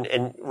on.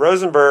 And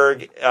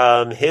Rosenberg,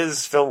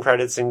 his film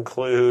credits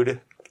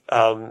include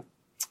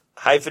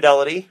High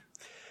Fidelity,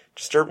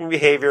 Disturbing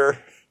Behavior,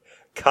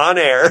 Con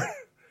Air.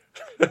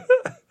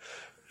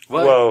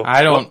 What? Whoa.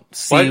 I don't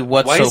see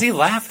what's why so is he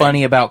laughing?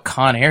 funny about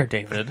Con Air,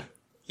 David.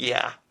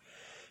 Yeah.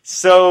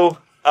 So,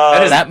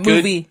 That is That a good-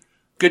 movie,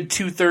 Good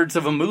 2/3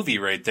 of a movie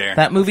right there.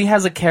 that movie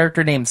has a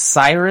character named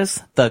Cyrus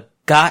the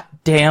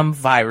Goddamn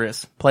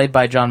Virus, played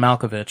by John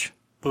Malkovich.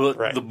 Put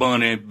Right. the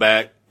bunny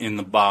back in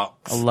the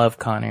box. I love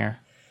Con Air.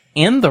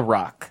 In The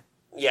Rock.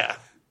 yeah.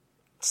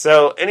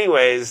 So,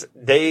 anyways,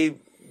 they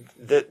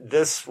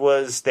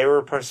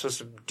were supposed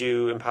to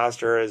do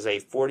Imposter as a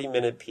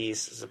 40-minute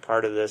piece as a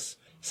part of this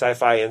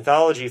sci-fi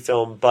anthology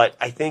film. But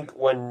I think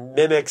when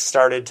Mimic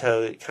started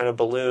to kind of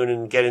balloon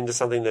and get into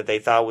something that they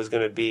thought was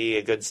going to be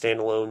a good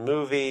standalone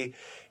movie,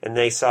 and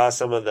they saw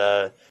some of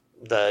the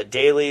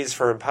dailies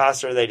for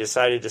Imposter, they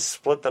decided to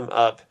split them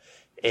up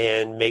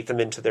and make them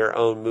into their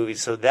own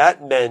movies. So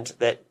that meant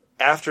that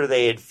after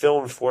they had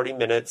filmed 40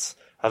 minutes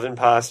of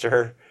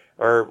Imposter,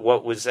 or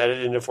what was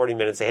edited into 40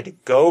 minutes, they had to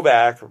go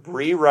back,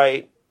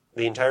 rewrite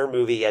the entire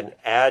movie, and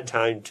add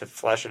time to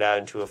flesh it out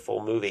into a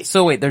full movie.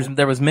 So wait,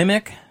 there was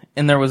Mimic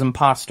and there was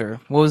Imposter.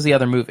 What was the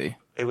other movie?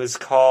 It was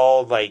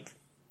called, like,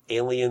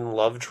 Alien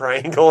Love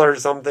Triangle or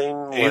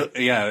something.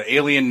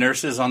 Alien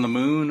Nurses on the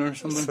Moon or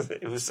something.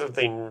 It was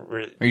something...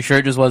 Are you sure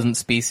it just wasn't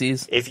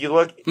Species? If you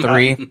look...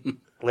 3?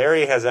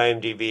 Larry has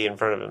IMDb in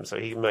front of him, so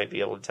he might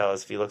be able to tell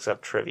us if he looks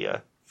up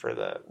trivia for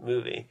the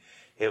movie.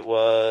 It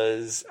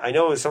was... I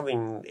know it was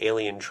something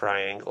Alien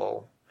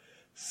Triangle.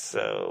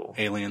 So...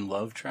 Alien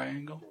Love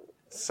Triangle?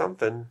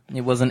 Something.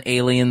 It was an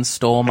Alien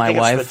Stole My I think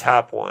Wife? it's the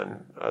top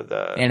one of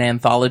the... An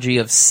anthology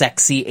of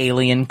sexy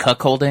alien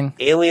cuckolding?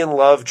 Alien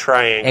Love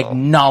Triangle.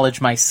 Acknowledge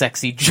my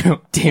sexy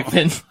joke,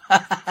 David.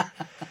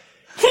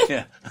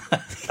 Yeah.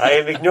 I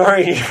am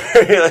ignoring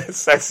your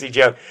sexy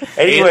joke.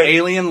 Anyway...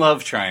 Alien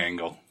Love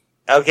Triangle.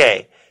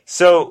 Okay.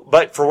 So,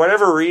 but for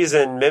whatever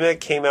reason, Mimic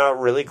came out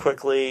really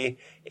quickly,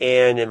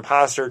 and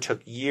Imposter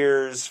took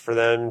years for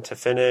them to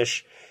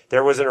finish.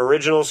 There was an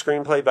original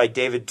screenplay by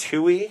David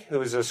Twohy, who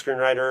is a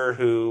screenwriter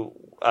who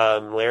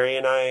Larry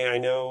and I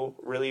know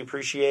really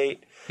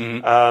appreciate.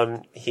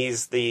 Mm-hmm.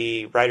 He's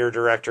the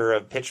writer-director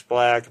of Pitch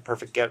Black,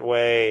 Perfect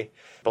Getaway,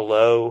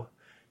 Below,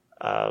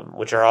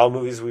 which are all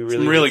movies we really...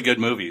 Some really good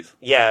movies.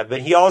 Yeah,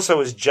 but he also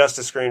was just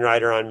a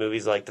screenwriter on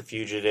movies like The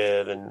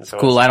Fugitive and so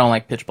on. Cool, I don't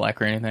like Pitch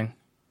Black or anything.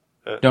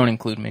 Don't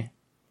include me.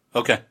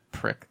 Okay.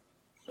 Prick.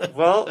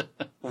 Well,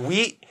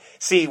 we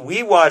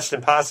watched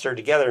Imposter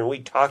together and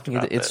we talked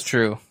about this. It's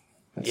true.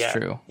 It's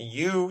true.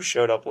 You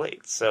showed up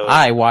late, so...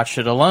 I watched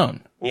it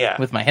alone. Yeah.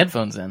 With my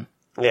headphones in.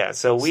 Yeah,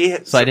 so I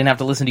didn't have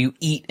to listen to you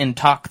eat and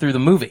talk through the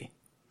movie.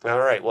 All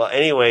right, well,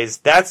 anyways,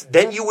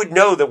 then you would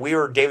know that we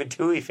were David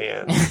Twohy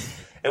fans.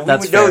 And we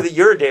That's would know fair. that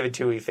you're a David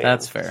Twohy fan.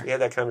 That's fair. So we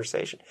had that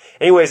conversation.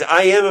 Anyways,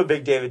 I am a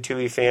big David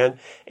Twohy fan,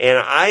 and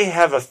I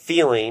have a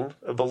feeling,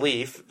 a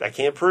belief, I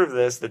can't prove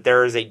this, that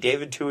there is a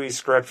David Twohy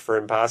script for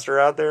Imposter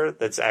out there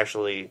that's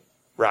actually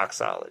rock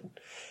solid.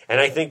 And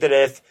I think that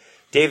if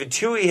David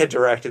Twohy had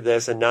directed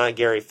this and not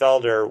Gary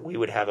Felder, we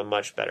would have a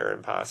much better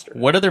Imposter.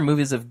 What other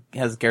movies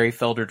has Gary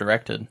Felder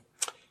directed?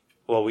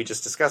 Well, we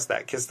just discussed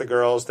that. Kiss the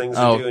Girls, Things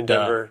to Do in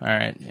Denver. All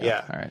right.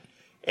 Yeah. All right.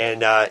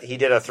 And he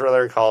did a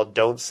thriller called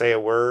Don't Say a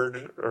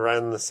Word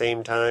around the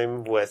same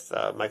time with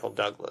Michael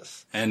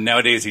Douglas. And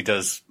nowadays he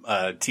does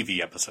TV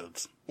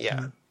episodes.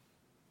 Yeah.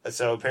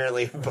 So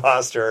apparently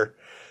Imposter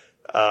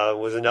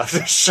was enough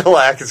to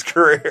shellac his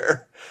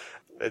career.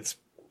 It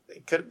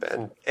could have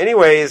been.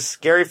 Anyways,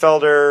 Gary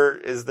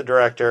Felder is the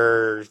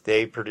director.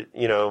 And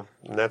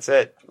that's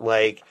it.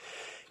 Like,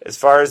 as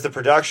far as the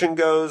production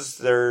goes,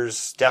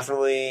 there's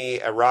definitely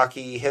a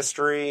rocky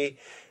history.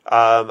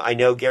 I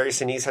know Gary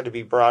Sinise had to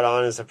be brought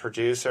on as a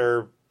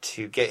producer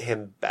to get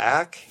him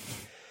back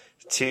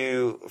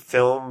to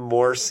film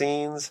more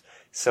scenes.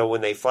 So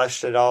when they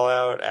fleshed it all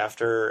out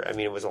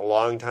it was a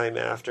long time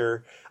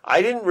after.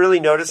 I didn't really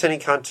notice any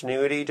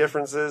continuity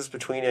differences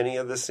between any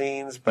of the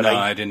scenes. But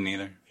I didn't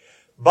either.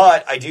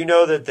 But I do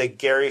know that the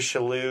Gary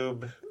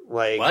Shalhoub,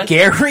 What?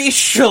 Gary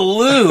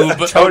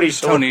Shalhoub? Tony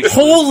Shalhoub.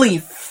 Holy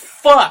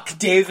fuck,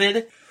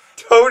 David.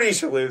 Tony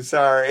Shalhoub,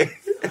 sorry.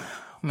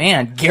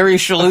 Man, Gary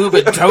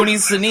Shalhoub and Tony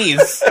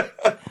Sinise.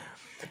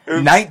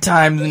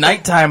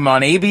 Nighttime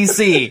on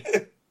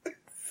ABC.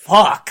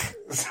 Fuck.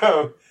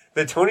 So,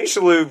 the Tony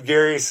Shalhoub,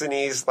 Gary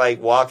Sinise,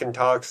 walk and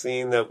talk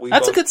scene that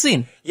That's a good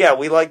scene. Yeah,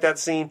 we like that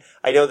scene.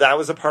 I know that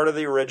was a part of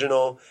the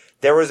original.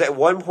 There was, at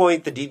one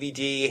point, the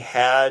DVD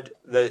had,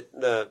 the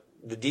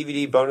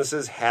DVD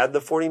bonuses had the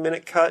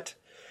 40-minute cut.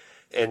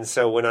 And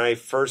so when I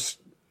first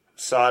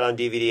saw it on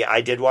DVD,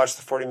 I did watch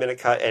the 40-minute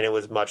cut, and it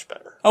was much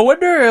better. I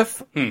wonder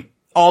if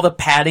all the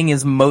padding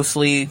is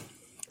mostly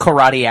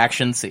karate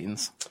action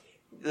scenes.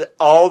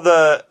 All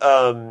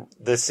the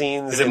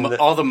scenes... Is it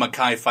all the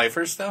Mekhi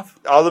Phifer stuff?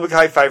 All the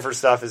Mekhi Phifer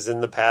stuff is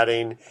in the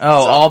padding.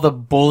 Oh, all the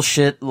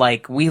bullshit,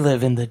 we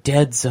live in the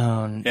dead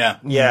zone. Yeah.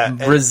 Yeah.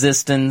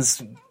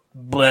 Resistance,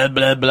 blah,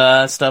 blah,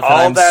 blah, stuff All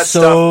that I'm that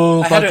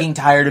so stuff. fucking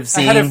tired of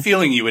seeing. I had a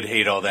feeling you would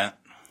hate all that.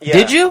 Yeah.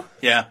 Did you?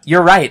 Yeah.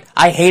 You're right.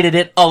 I hated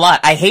it a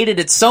lot. I hated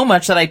it so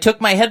much that I took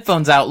my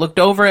headphones out, looked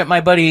over at my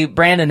buddy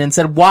Brandon, and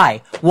said,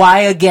 "Why? Why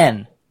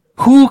again?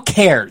 Who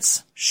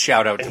cares?"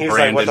 Shout out And to he was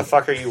Brandon. like, what the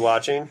fuck are you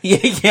watching?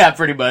 Yeah,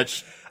 pretty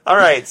much. All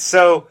right,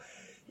 so,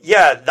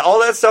 yeah, all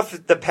that stuff,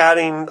 the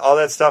padding, all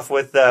that stuff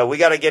with, we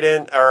gotta get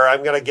in, or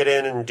I'm gonna get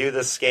in and do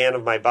the scan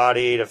of my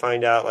body to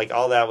find out,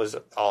 all that was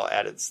all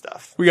added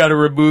stuff. We got to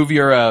remove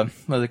your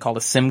what do they call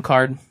a SIM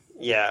card?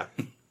 Yeah.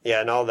 Yeah,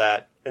 and all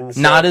that. And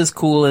so, Not as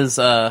cool as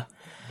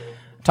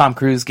Tom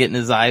Cruise getting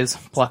his eyes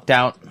plucked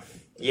out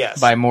yes.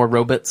 by more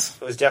robots.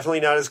 It was definitely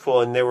not as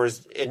cool, and there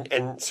was,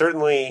 and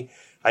certainly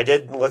I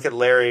did look at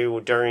Larry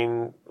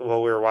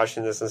while we were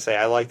watching this and say,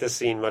 I like this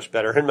scene much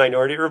better in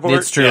Minority Report.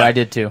 It's true. Yeah. I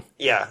did too.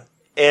 Yeah.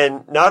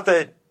 And not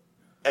that,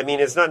 I mean,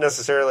 it's not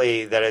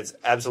necessarily that it's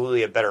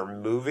absolutely a better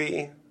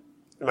movie,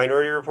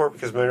 Minority Report,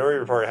 because Minority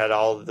Report had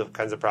all the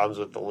kinds of problems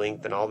with the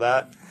length and all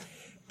that,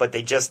 but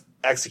they just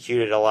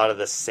executed a lot of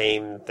the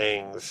same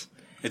things.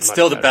 It's much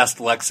still the better. best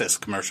Lexus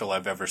commercial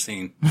I've ever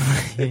seen.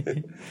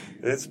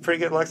 It's a pretty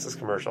good Lexus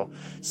commercial.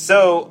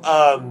 So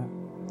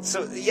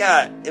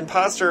yeah,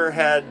 Imposter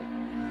had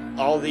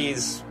all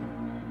these,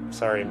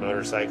 sorry,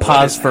 motorcycle.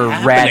 Pause for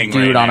rad happening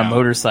dude right on a now?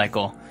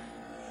 motorcycle.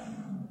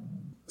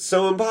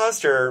 So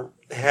Imposter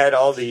had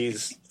all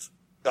these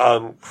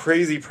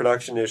crazy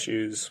production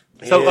issues.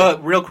 So,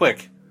 And- real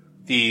quick,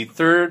 the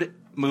third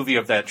movie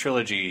of that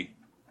trilogy,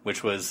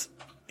 which was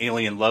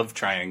Alien Love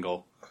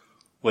Triangle,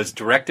 was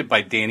directed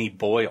by Danny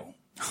Boyle.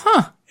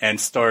 And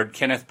starred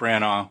Kenneth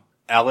Branagh,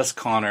 Alice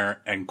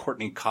Connor, and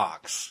Courtney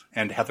Cox,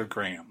 and Heather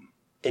Graham.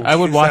 in I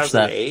would watch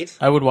that. 2008?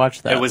 I would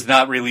watch that. It was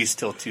not released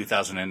till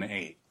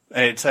 2008.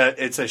 It's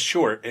a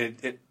short.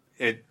 It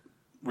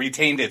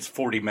retained its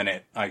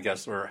 40-minute, I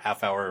guess, or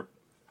half hour,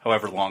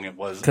 however long it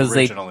was because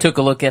they originally. took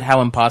a look at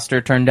how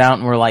Imposter turned out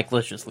and were like,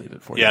 let's just leave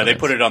it for you. Yeah, they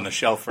put it on the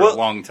shelf for Well- a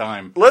long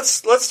time.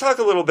 Let's talk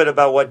a little bit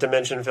about what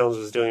Dimension Films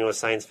was doing with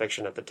science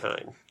fiction at the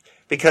time,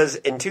 because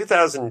in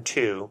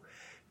 2002,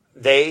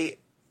 what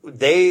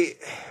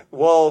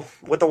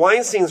the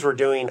Weinsteins were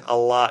doing a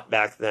lot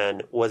back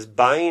then was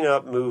buying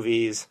up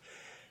movies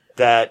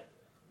that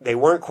they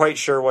weren't quite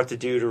sure what to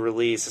do to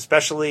release,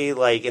 especially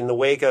like in the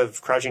wake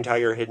of Crouching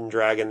Tiger, Hidden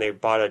Dragon. They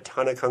bought a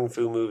ton of kung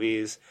fu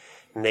movies,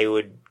 and they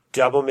would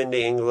dub them into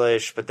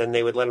English, but then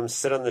they would let them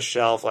sit on the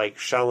shelf. Like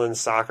Shaolin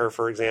Soccer,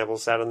 for example,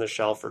 sat on the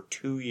shelf for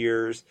 2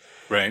 years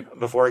Right.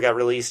 before it got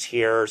released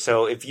here.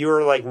 So if you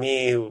were like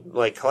me, who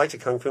like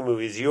collected kung fu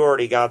movies, you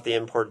already got the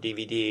import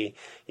DVD.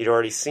 You'd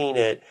already seen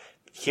it.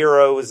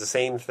 Hero was the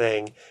same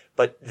thing.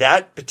 But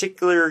that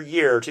particular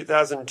year,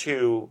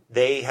 2002,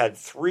 they had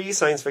 3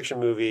 science fiction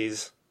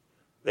movies.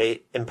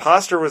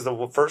 Imposter was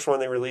the first one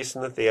they released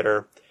in the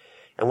theater.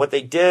 And what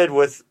they did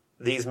with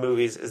these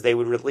movies is they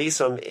would release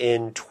them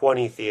in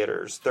 20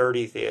 theaters,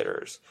 30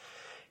 theaters.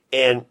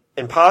 And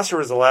Imposter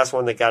was the last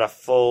one that got a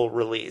full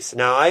release.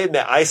 Now, I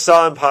admit, I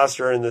saw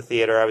Imposter in the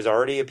theater. I was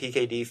already a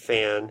PKD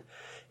fan.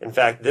 In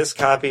fact, this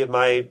copy of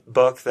my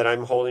book that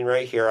I'm holding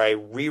right here, I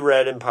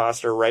reread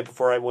Imposter right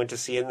before I went to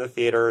see it in the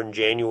theater in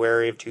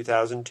January of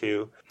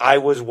 2002. I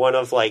was one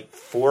of like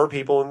 4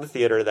 people in the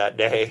theater that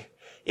day.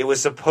 It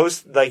was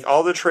supposed, like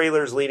all the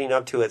trailers leading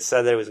up to it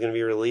said that it was going to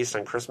be released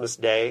on Christmas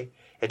Day.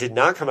 It did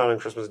not come out on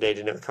Christmas Day. It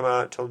did not come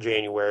out until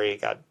January.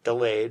 It got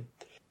delayed.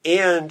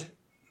 And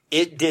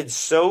it did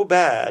so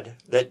bad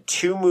that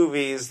 2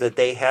 movies that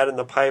they had in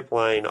the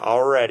pipeline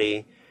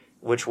already,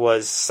 which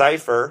was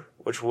Cypher,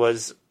 which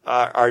is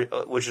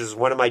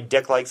one of my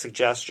dick-like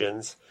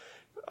suggestions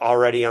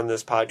already on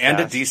this podcast. And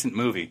a decent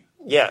movie.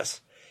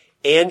 Yes.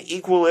 And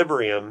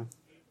Equilibrium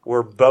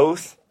were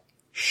both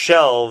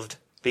shelved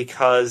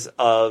because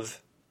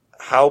of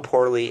how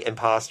poorly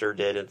Imposter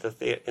did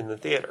in the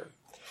theater.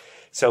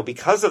 So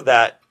because of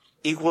that,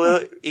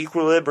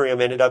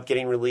 Equilibrium ended up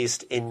getting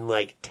released in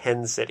like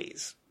 10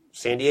 cities.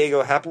 San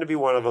Diego happened to be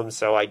one of them,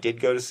 so I did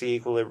go to see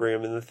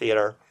Equilibrium in the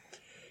theater.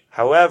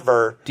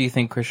 However, Do you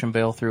think Christian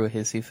Bale threw a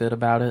hissy fit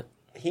about it?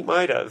 he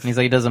might have. He's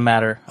like, it doesn't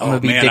matter. I'm Oh, going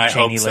to be man, Dick I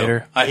Cheney hope so.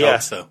 later. I Yeah.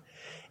 hope so.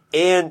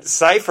 And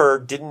Cypher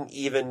didn't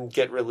even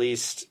get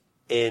released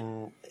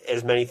in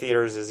as many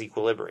theaters as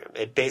Equilibrium.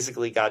 It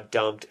basically got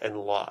dumped and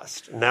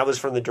lost. And that was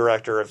from the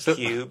director of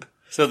Cube.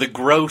 So the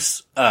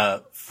gross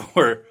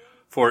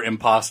for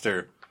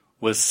Imposter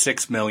was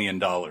 $6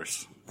 million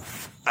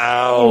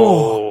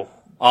Ow.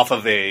 off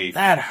of a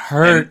That an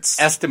hurts.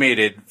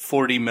 estimated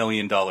 $40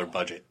 million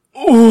budget.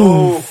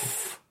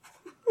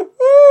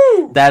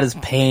 That is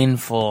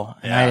painful.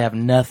 And I Yeah. have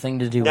nothing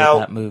to do Now-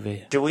 with that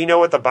movie. Do we know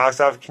what the box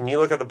office... Can you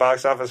look at the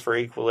box office for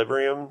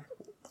Equilibrium?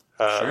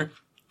 Sure.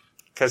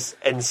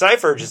 And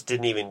Cypher just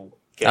didn't even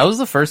get... That was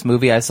the first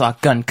movie I saw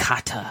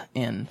Gunkata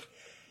in.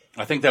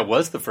 I think that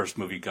was the first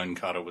movie Gun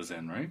Kata was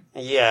in, right?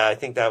 Yeah, I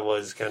think that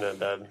was kind of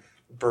the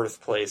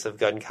birthplace of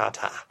Gun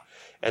Kata.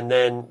 And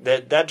then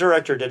that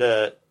director did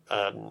a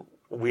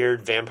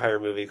weird vampire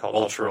movie called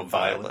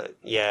Ultraviolet. Ultraviolet.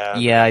 Yeah.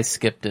 Yeah, I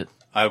skipped it.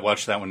 I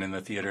watched that one in the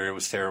theater. It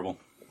was terrible.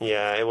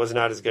 Yeah, it was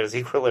not as good as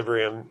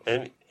Equilibrium.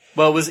 And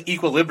Well, it was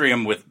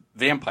Equilibrium with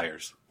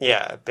vampires.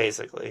 yeah,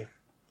 basically.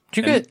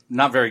 Did you And get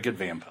not very good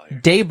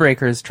vampires.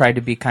 Daybreakers tried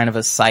to be kind of a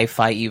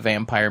sci-fi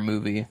vampire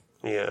movie.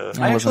 Yeah.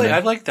 I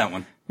liked that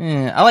one.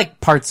 I like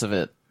parts of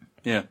it.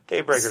 Yeah.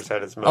 Daybreakers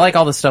had its I moment. like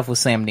all the stuff with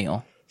Sam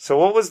Neill. So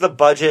what was the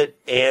budget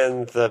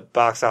and the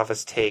box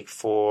office take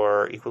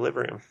for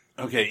Equilibrium?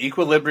 Okay,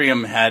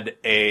 Equilibrium had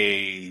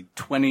a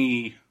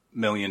 $20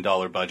 million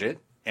budget,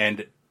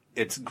 and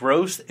its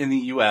gross in the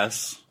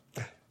U.S.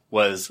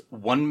 was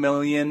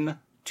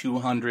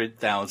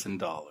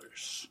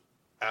 $1,200,000.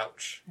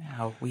 Ouch.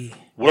 Wowee.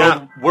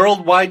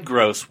 Worldwide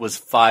gross was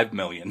 $5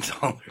 million.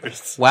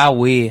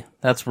 Wowee.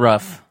 That's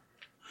rough.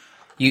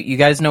 You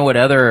guys know what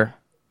other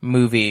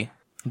movie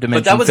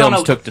Dimension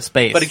Films took to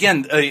space. But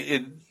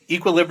again,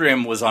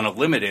 Equilibrium was on a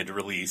limited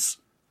release,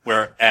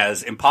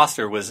 whereas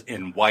Imposter was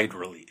in wide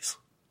release.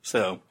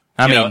 So,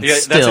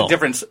 that's a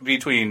difference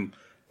between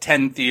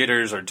 10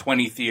 theaters or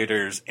 20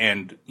 theaters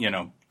and,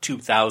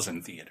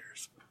 2,000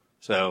 theaters.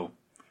 So,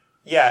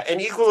 yeah,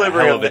 and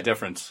Equilibrium, a hell of a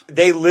difference.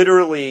 They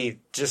literally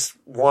just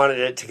wanted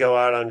it to go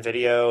out on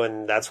video,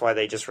 and that's why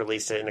they just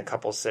released it in a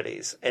couple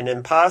cities. And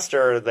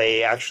Imposter,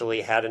 they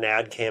actually had an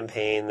ad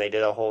campaign. They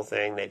did a whole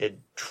thing. They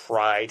did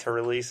try to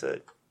release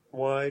it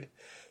wide.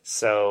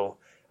 So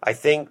I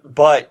think,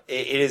 but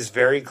it is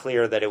very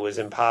clear that it was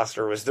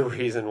Imposter was the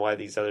reason why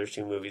these other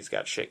two movies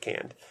got shit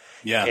canned.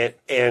 Yeah.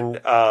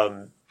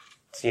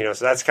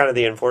 So that's kind of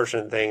the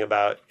unfortunate thing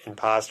about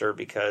Imposter,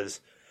 because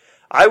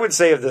I would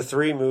say of the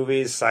three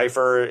movies,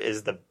 Cypher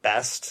is the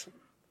best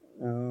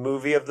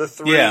movie of the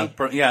three.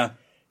 Yeah.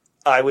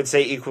 I would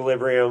say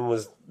Equilibrium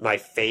was my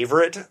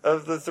favorite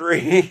of the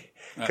three.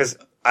 Because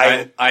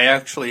I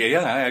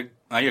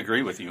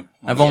agree with you.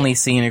 I've only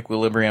seen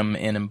Equilibrium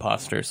and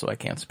Imposter, so I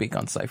can't speak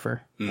on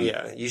Cypher.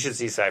 Yeah, you should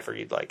see Cypher.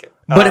 You'd like it.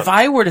 But if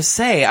I were to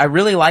say, I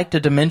really liked a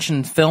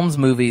Dimension Films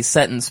movie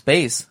set in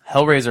space.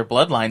 Hellraiser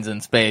Bloodlines in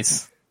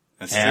space.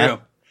 That's true.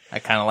 I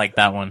kind of like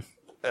that one.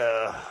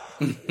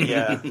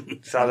 Yeah.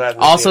 Saw that.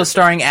 Also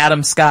starring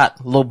Adam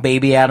Scott, little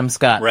baby Adam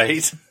Scott.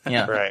 Right?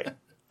 Yeah. Right.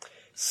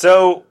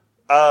 So,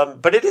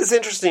 but it is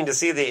interesting to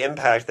see the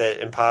impact that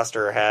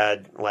Imposter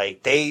had.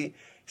 Like, they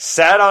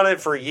sat on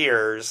it for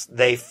years.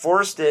 They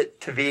forced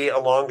it to be a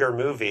longer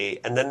movie,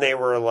 and then they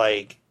were,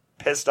 like,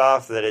 pissed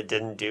off that it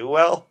didn't do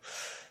well.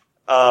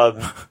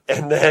 And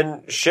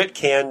then shit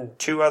canned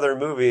two other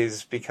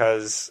movies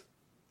because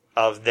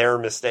of their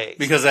mistakes.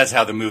 Because that's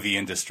how the movie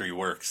industry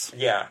works.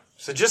 Yeah.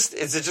 So it's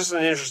just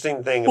an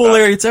interesting thing. Well,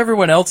 Larry, it's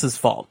everyone else's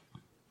fault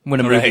when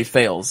a movie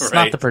fails. It's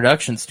right. not the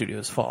production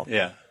studio's fault.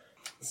 Yeah.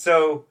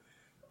 So,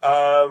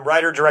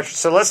 writer, director.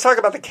 So let's talk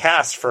about the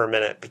cast for a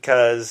minute,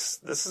 because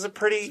this is a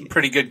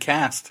pretty good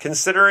cast.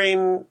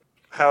 Considering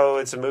how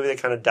it's a movie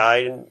that kind of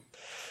died.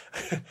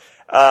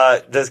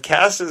 The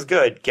cast is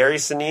good. Gary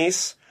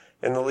Sinise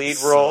in the lead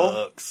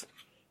role.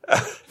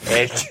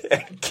 And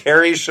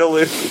Gary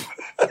Shalhoub.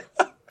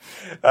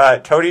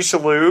 Tony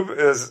Shalhoub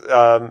is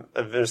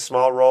in a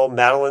small role.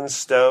 Madeline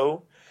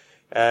Stowe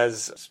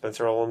as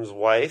Spencer Olam's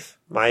wife.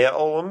 Maya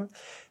Olam.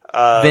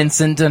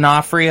 Vincent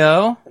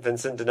D'Onofrio,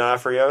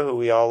 who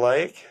we all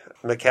like.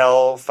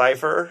 Mikhail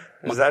Pfeiffer.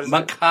 Is that his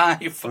name?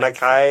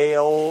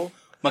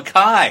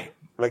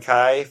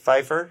 Mackay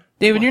Pfeiffer.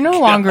 David, you're no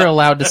longer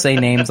allowed to say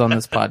names on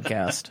this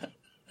podcast.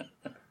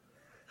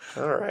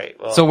 All right.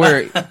 Well, so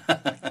we're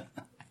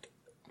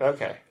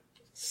okay.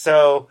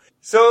 So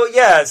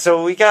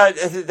we got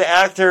the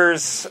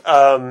actors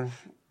are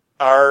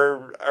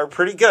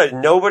pretty good.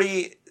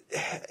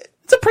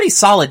 It's a pretty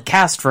solid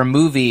cast for a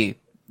movie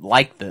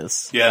like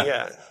this.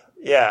 Yeah.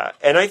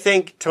 And I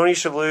think Tony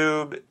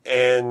Shalhoub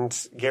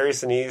and Gary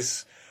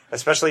Sinise,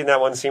 especially in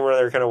that one scene where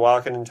they're kind of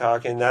walking and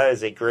talking, that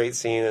is a great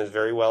scene. It's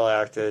very well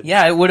acted.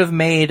 Yeah, it would have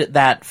made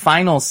that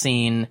final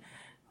scene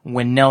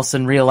when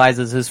Nelson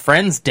realizes his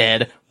friend's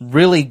dead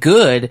really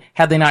good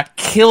had they not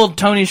killed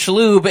Tony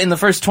Shalhoub in the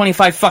first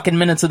 25 fucking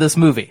minutes of this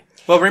movie.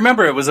 Well,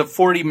 remember, it was a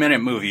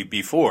 40-minute movie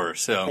before,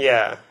 so...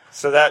 Yeah,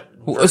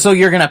 So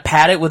you're gonna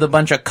pad it with a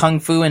bunch of kung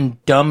fu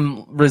and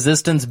dumb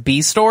Resistance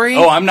B story?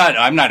 Oh, I'm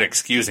not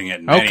excusing it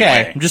in any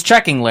way. I'm just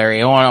checking,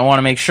 Larry. I want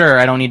to make sure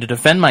I don't need to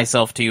defend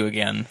myself to you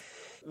again.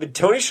 But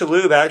Tony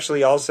Shalhoub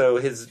actually also,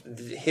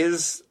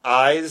 his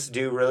eyes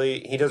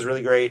he does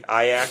really great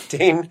eye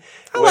acting.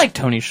 I like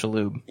Tony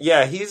Shalhoub.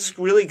 Yeah, he's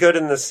really good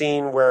in the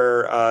scene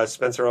where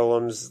Spencer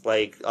Olam's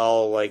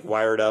all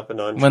wired up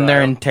and on when trial.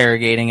 they're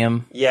interrogating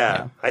him.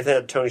 Yeah, I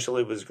thought Tony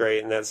Shalhoub was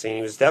great in that scene.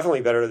 He was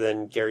definitely better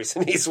than Gary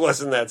Sinise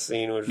was in that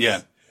scene.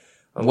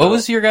 What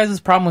was your guys'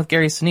 problem with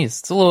Gary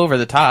Sinise? It's a little over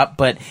the top,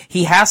 but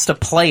he has to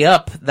play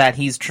up that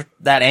he's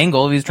that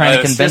angle. He's trying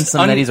to convince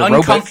them that he's a robot.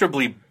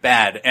 Uncomfortably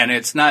bad, and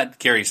it's not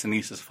Gary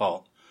Sinise's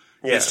fault.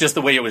 Yeah. It's just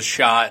the way it was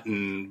shot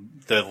and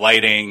the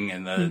lighting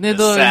and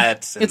the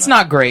sets. And it's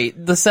not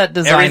great. The set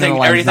design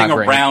everything not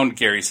great. around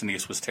Gary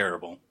Sinise was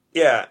terrible.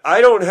 Yeah,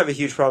 I don't have a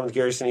huge problem with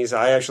Gary Sinise.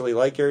 I actually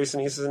like Gary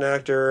Sinise as an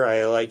actor.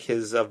 I like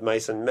his Of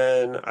Mice and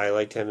Men. I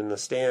liked him in The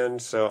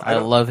Stand. So I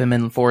love him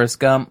in Forrest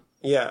Gump.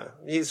 Yeah,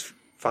 he's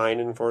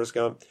fine in Forrest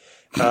Gump.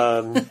 He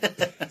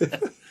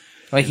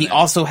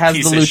also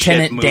has the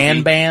Lieutenant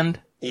Dan band.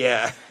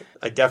 Yeah,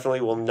 I definitely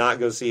will not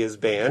go see his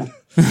band.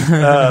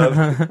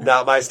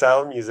 Not my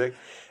style of music.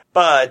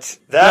 But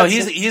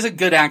he's a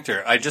good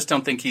actor. I just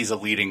don't think he's a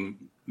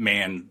leading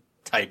man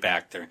type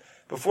actor.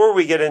 Before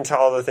we get into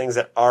all the things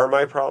that are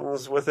my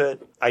problems with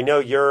it, I know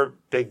you're a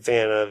big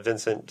fan of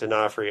Vincent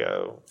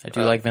D'Onofrio. I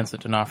do like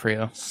Vincent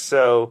D'Onofrio.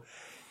 So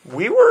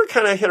we were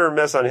kind of hit or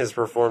miss on his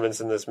performance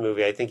in this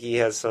movie. I think he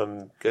has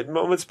some good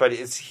moments, but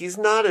he's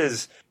not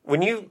as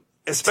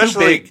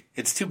especially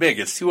it's too big.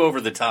 It's too over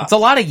the top. It's a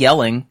lot of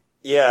yelling.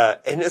 Yeah,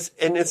 and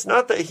it's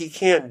not that he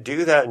can't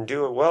do that and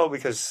do it well,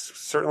 because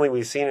certainly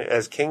we've seen it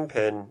as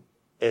Kingpin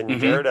in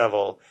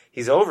Daredevil,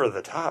 he's over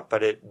the top,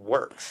 but it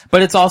works.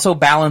 But it's also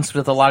balanced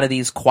with a lot of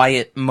these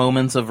quiet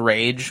moments of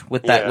rage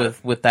with that Yeah.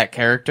 with that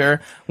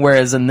character.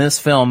 Whereas in this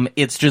film,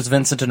 it's just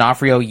Vincent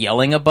D'Onofrio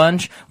yelling a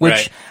bunch,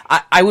 which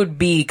I would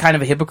be kind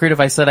of a hypocrite if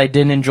I said I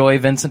didn't enjoy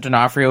Vincent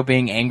D'Onofrio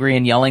being angry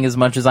and yelling as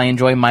much as I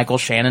enjoy Michael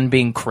Shannon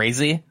being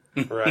crazy.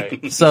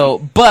 Right. So,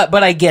 but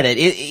I get it.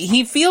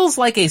 He feels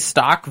like a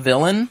stock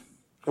villain.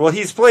 Well,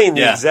 he's playing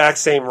the Yeah. exact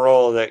same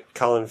role that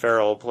Colin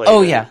Farrell played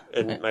Oh, yeah.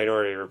 in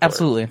Minority Report.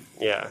 Absolutely.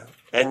 Yeah.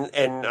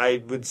 And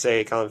I would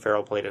say Colin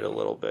Farrell played it a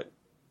little bit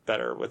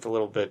better with a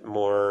little bit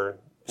more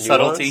nuance.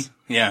 Subtlety.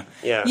 Yeah.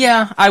 Yeah.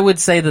 Yeah, I would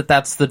say that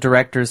that's the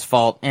director's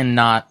fault and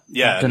not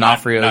Yeah.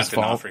 D'Onofrio's not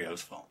fault.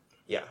 D'Onofrio's fault.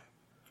 Yeah.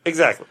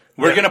 Exactly.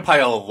 We're Yeah. going to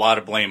pile a lot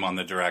of blame on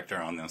the director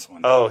on this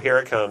one. Oh, here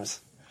it comes.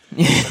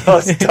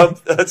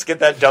 Let's get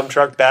that dump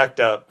truck backed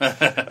up.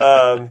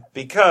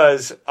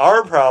 Because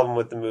our problem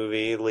with the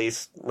movie, at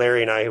least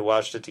Larry and I who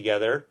watched it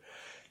together,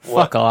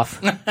 Fuck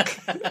off.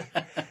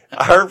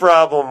 our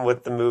problem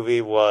with the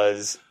movie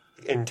was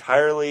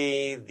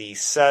entirely the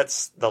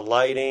sets, the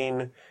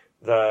lighting,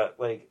 the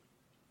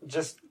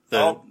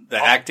The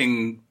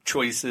acting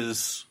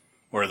choices,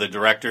 or the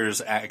director's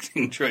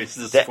acting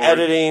choices. the for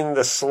editing,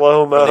 the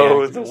slow-mo,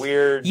 The the actors.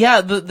 weird.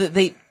 Yeah,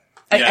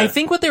 I Yeah.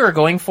 think what they were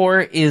going for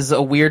is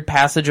a weird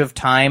passage of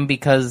time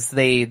because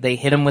they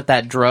hit him with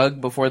that drug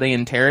before they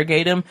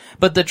interrogate him.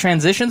 But the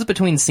transitions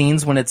between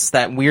scenes when it's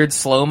that weird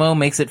slow-mo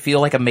makes it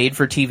feel like a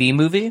made-for-TV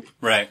movie.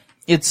 Right.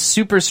 It's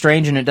super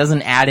strange and it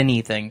doesn't add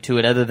anything to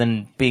it other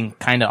than being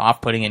kind of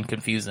off-putting and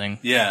confusing.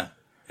 Yeah.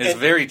 It's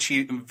very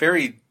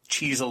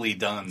cheesily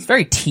done. It's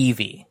very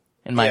TV,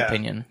 in my Yeah.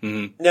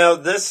 opinion. Now,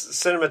 this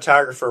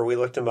cinematographer, we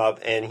looked him up,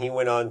 and he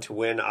went on to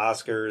win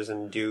Oscars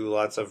and do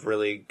lots of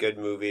really good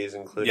movies,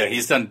 including... Yeah,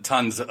 he's done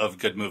tons of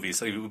good movies,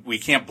 so we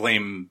can't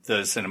blame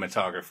the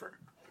cinematographer.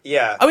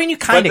 Yeah. I mean, you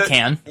kind But of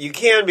can. You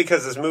can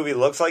because this movie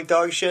looks like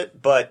dog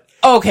shit, but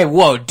Okay,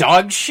 whoa,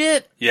 dog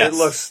shit? Yes. it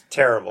looks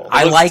terrible.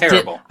 I looks liked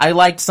terrible. it. I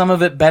liked some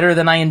of it better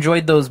than I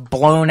enjoyed those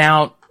blown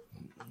out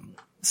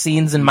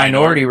scenes in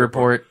Minority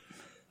Report.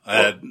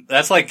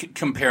 That's like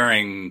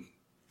comparing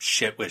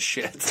shit with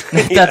shit.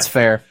 That's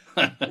fair.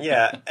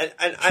 Yeah.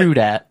 And True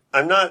dat.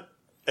 I'm not...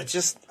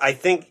 I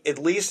think, at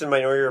least in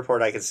Minority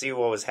Report, I could see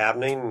what was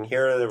happening, and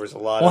here there was a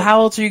lot Well, of...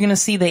 how else are you going to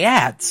see the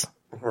ads?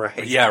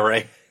 Right. Yeah,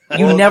 right.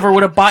 You never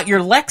would have bought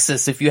your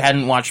Lexus if you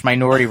hadn't watched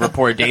Minority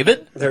Report,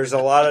 David. There's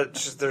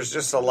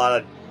just a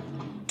lot of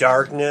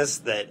darkness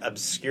that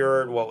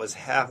obscured what was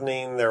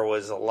happening. There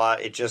was a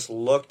lot... It just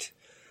looked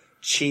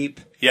cheap.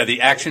 Yeah,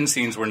 the action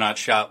scenes were not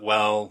shot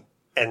well.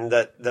 And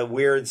the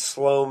weird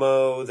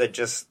slow-mo that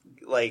just,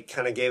 like,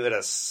 kind of gave it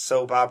a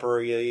soap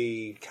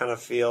opera-y kind of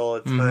feel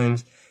at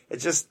times.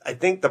 I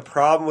think the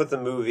problem with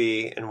the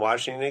movie and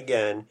watching it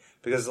again,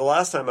 because the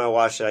last time I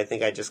watched it, I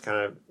think I just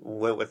kind of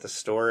went with the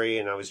story,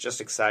 and I was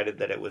just excited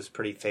that it was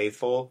pretty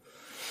faithful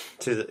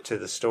to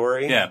the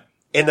story. Yeah.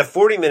 And the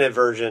 40-minute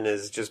version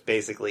is just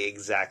basically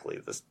exactly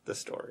the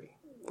story,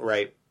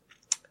 right?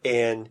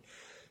 And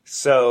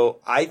so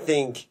I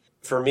think,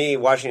 for me,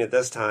 watching it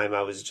this time,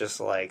 I was just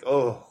like,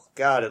 oh,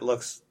 God, it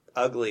looks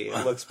ugly.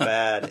 It looks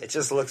bad. It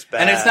just looks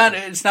bad. And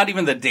it's not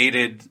even the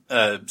dated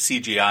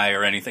CGI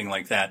or anything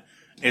like that.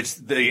 It's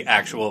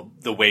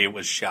the way it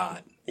was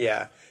shot.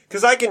 Yeah.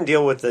 Because I can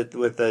deal with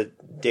the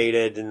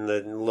dated and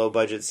the low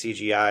budget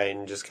CGI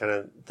and just kind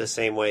of the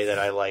same way that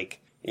I like,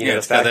 the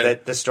it's fact got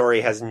that the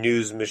story has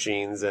news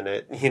machines in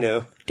it,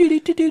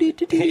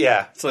 Do-do-do-do-do-do.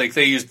 Yeah. It's like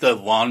they used the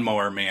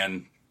Lawnmower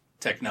Man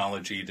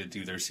technology to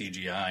do their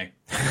CGI.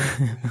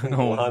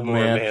 Lawnmower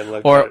Man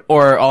looked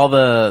Or all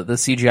the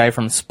CGI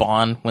from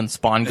Spawn when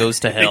Spawn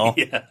goes to hell.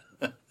 Yeah.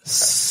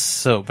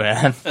 So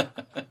bad.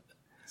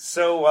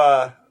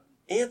 So,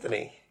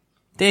 Anthony,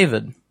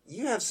 David.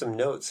 you have some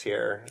notes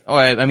here. Oh,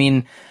 I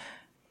mean,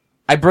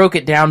 I broke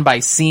it down by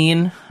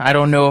scene. I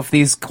don't know if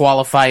these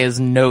qualify as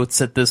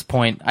notes at this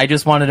point. I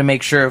just wanted to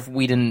make sure if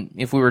we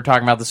were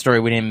talking about the story,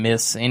 we didn't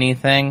miss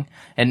anything.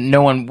 And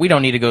we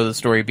don't need to go to the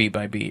story beat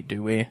by beat,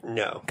 do we?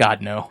 No.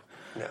 God, no.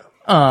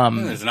 No.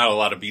 There's not a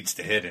lot of beats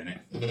to hit in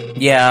it.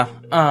 Yeah.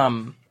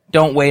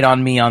 Don't wait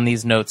on me on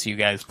these notes, you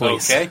guys,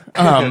 please. Okay.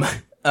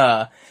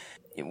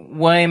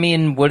 Well, I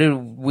mean, what do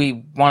we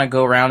want to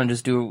go around and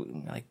just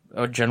do, like,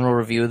 a general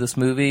review of this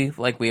movie,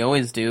 like we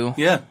always do?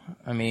 Yeah.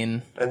 I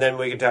mean... And then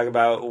we can talk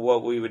about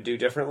what we would do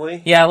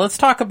differently. Yeah, let's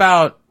talk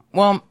about,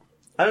 well...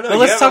 I don't know. Well,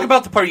 let's talk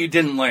about the part you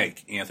didn't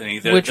like, Anthony.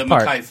 The Which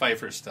part? Mekhi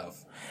Phifer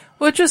stuff.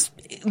 Well,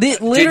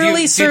 it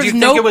literally serves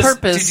no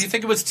purpose. Did you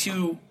think it was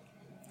too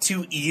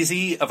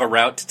easy of a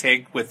route to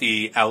take with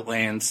the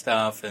Outland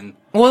stuff? And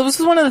Well, this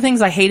is one of the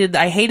things I hated.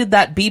 I hated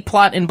that B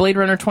plot in Blade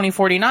Runner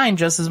 2049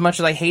 just as much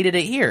as I hated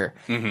it here.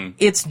 Mm-hmm.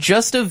 It's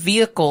just a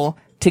vehicle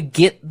to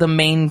get the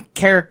main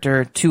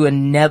character to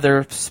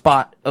another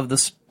spot of the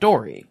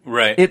story.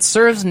 Right. It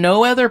serves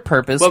no other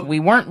purpose. Well- We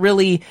weren't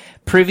really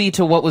privy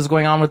to what was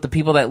going on with the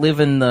people that live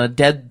in the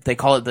dead, they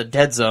call it the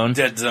dead zone.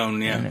 Dead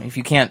Zone, yeah. If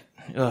you can't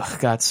ugh,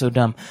 God, so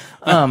dumb.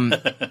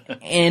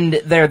 And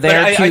they're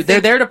there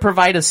they're there to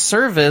provide a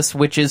service,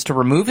 which is to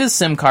remove his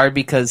SIM card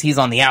because he's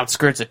on the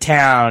outskirts of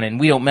town and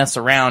we don't mess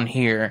around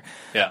here.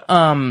 Yeah.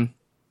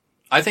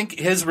 I think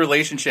his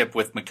relationship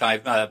with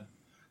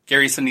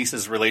Gary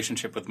Sinise's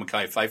relationship with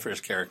Mekhi Phifer's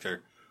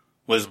character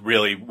was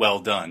really well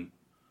done.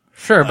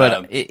 Sure,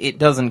 but it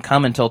doesn't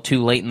come until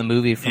too late in the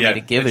movie for me to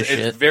give a shit.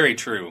 It's very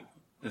true.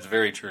 It's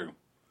very true.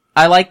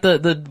 I like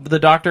the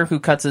doctor who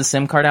cuts his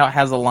SIM card out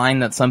has a line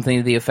that's something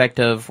to the effect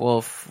of, well,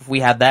 if we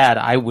had that,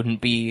 I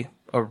wouldn't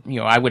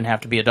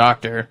have to be a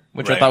doctor,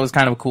 which I thought was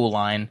kind of a cool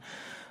line.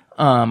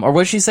 Or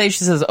what did she say?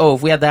 She says, oh,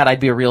 if we had that, I'd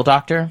be a real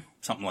doctor.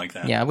 Something like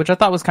that. Yeah, which I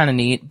thought was kind of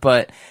neat.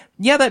 But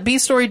yeah, that B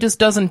story just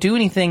doesn't do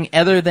anything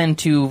other than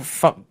to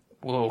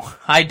whoa.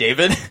 Hi,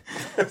 David.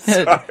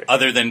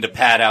 Other than to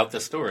pad out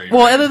the story.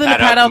 Well, other than to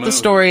pad out the movie.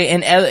 story,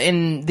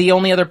 and the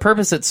only other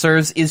purpose it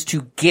serves is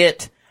to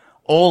get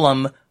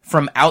Olam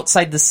from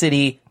outside the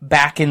city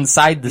back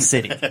inside the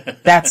city.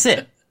 That's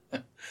it.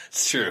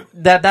 It's true.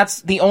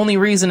 That's the only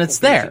reason it's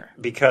there.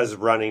 Because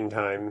running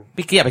time.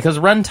 Because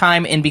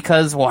runtime, and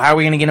because, well, how are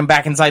we going to get him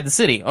back inside the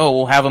city? Oh,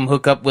 we'll have him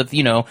hook up with,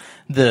 the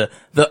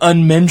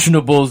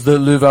unmentionables that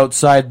live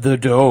outside the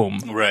dome.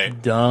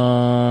 Right.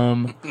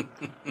 Dumb.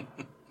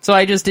 So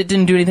it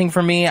didn't do anything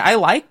for me. I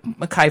like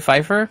Mekhi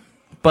Phifer,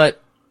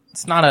 but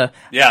it's not a...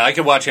 Yeah, I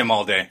could watch him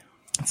all day.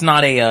 It's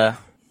not a,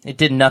 it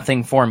did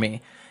nothing for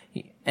me.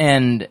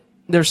 And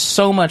there's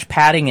so much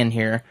padding in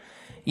here.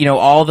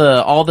 All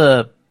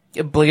the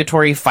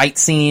obligatory fight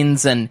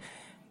scenes and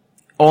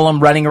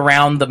Olam running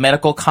around the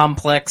medical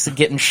complex and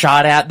getting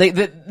shot at.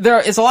 There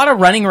is a lot of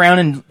running around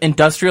in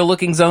industrial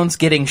looking zones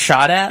getting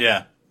shot at.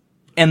 Yeah.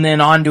 And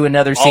then on to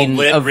another scene all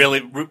lit, of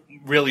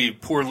really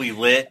poorly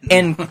lit.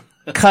 And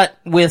cut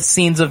with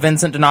scenes of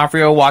Vincent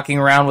D'Onofrio walking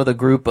around with a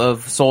group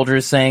of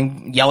soldiers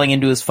yelling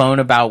into his phone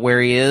about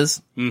where he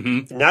is.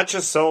 Mm-hmm. Not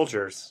just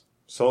soldiers.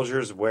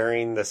 Soldiers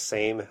wearing the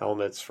same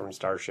helmets from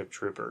Starship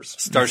Troopers.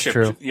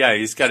 True. Yeah,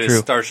 he's got his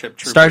Starship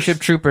Troopers. Starship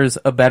Troopers,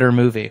 a better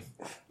movie.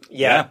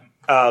 Yeah.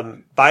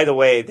 By the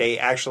way, they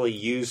actually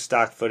use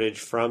stock footage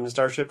from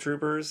Starship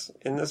Troopers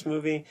in this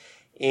movie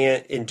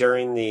and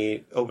during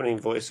the opening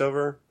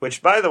voiceover,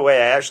 which, by the way,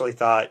 I actually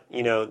thought,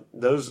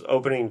 those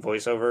opening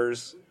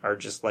voiceovers are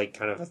just like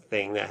kind of a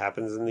thing that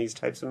happens in these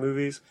types of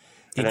movies.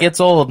 It gets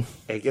old.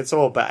 It gets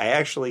old, but I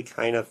actually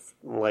kind of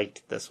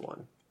liked this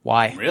one.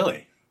 Why?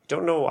 Really?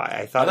 Don't know why.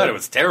 I I thought thought it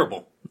was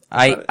terrible.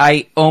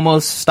 I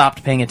almost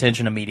stopped paying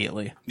attention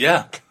immediately.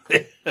 Yeah.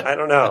 I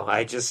don't know.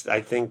 I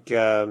think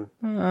And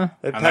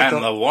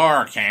then the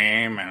war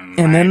came,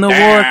 and then the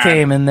war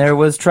came, and there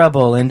was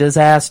trouble and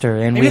disaster,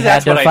 and we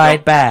had to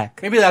fight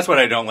back. Maybe that's what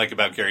I don't like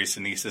about Gary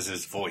Sinise is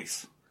his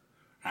voice.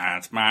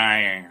 That's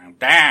my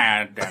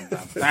dad and the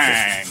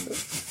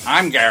thing.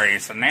 I'm Gary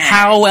Sinise.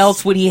 How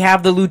else would he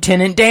have the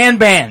Lieutenant Dan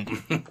band?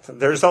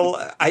 there's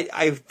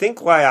I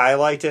think why I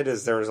liked it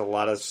is there was a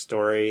lot of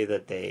story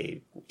that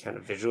they kind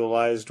of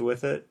visualized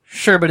with it.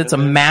 Sure, but it's a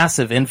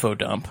massive info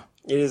dump.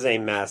 It is a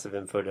massive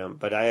info dump,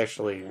 but I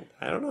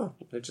don't know.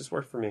 It just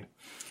worked for me.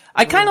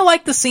 I kind of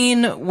like the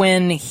scene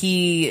when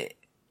he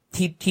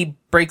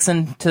breaks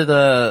into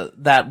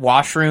that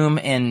washroom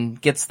and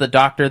gets the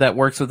doctor that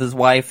works with his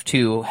wife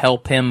to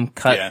help him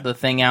cut the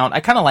thing out.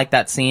 I kind of like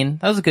that scene.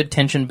 That was a good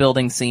tension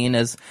building scene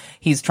as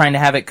he's trying to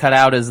have it cut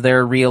out as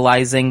they're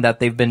realizing that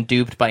they've been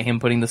duped by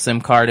him putting the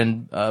SIM card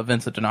in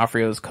Vincent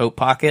D'Onofrio's coat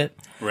pocket.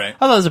 Right. I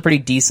thought it was a pretty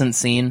decent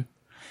scene.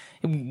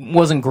 It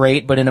wasn't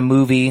great, but in a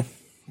movie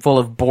full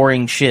of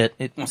boring shit,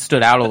 it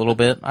stood out a little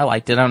bit. I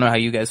liked it. I don't know how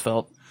you guys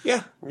felt.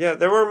 Yeah,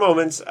 there were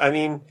moments. I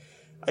mean,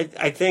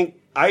 I think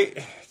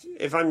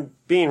if I'm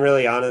being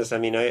really honest, I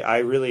mean, I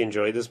really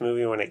enjoyed this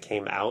movie when it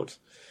came out.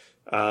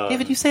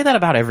 David, you say that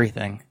about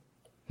everything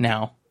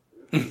now.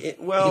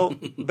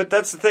 But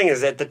that's the thing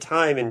is at the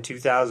time in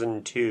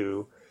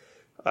 2002...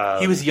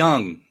 he was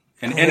young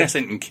and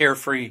innocent and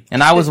carefree.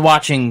 And I was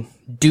watching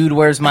Dude,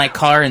 Where's My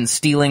Car and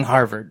Stealing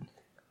Harvard.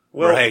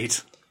 Well,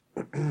 right.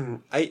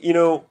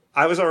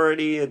 I was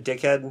already a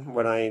dickhead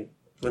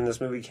when this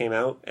movie came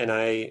out, and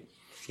I,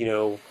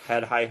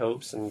 had high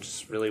hopes and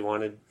just really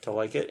wanted to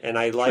like it. And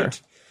I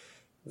liked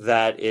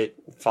that it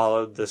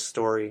followed the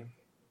story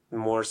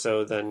more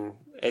so than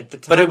at the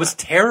time. But it was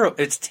terrible.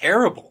 It's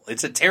terrible.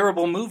 It's a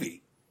terrible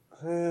movie.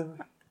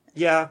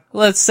 Yeah.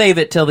 Let's save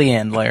it till the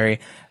end, Larry.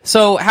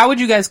 So, how would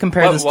you guys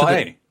compare this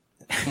why?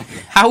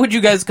 How would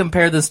you guys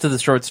compare this to the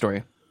short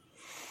story?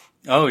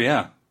 Oh,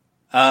 yeah.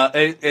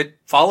 It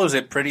follows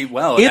it pretty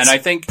well. It's and I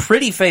think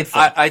pretty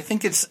faithful. I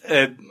think it's,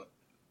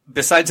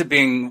 besides it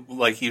being,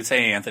 like you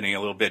say, Anthony, a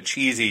little bit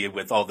cheesy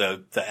with all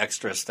the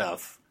extra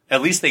stuff,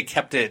 at least they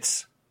kept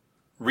it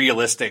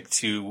realistic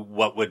to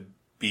what would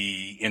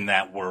be in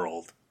that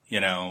world,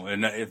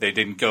 and they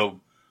didn't go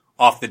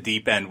off the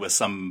deep end with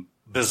some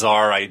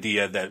bizarre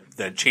idea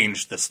that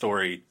changed the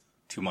story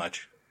too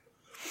much.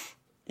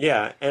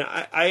 Yeah, and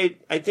I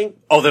think...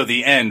 Although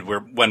the end,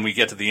 when we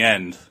get to the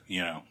end,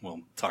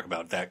 we'll talk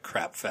about that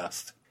crap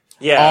fest.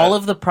 Yeah. All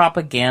of the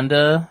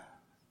propaganda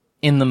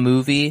in the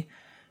movie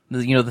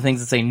the things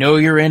that say, know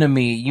your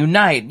enemy,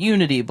 unite,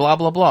 unity, blah,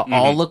 blah, blah,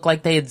 all look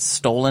like they had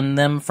stolen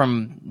them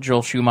from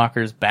Joel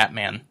Schumacher's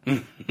Batman.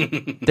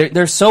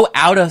 They're so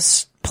out of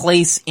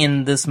place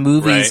in this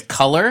movie's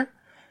color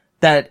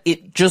that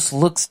it just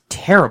looks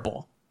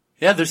terrible.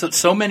 Yeah, there's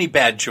so many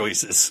bad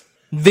choices.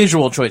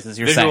 Visual choices,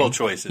 you're saying. Visual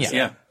choices,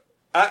 yeah.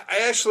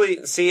 I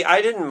actually, see,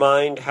 I didn't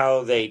mind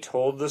how they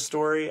told the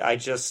story. I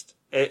just,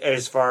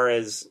 as far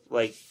as,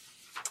 like,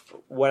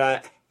 when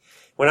I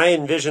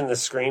envisioned the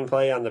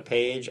screenplay on the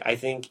page, I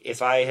think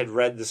if I had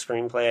read the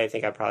screenplay, I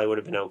think I probably would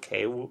have been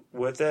okay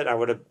with it. I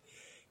would have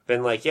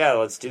been like, yeah,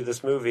 let's do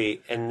this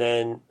movie. And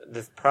then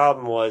the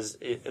problem was,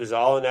 it was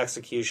all in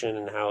execution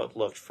and how it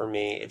looked for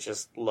me. It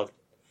just looked...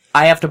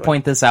 I have to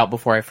point this out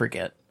before I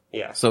forget.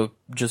 Yeah. So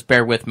just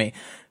bear with me.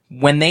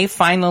 When they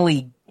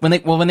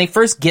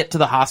first get to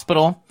the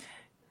hospital,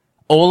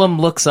 Olam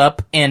looks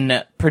up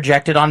and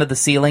projected onto the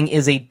ceiling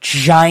is a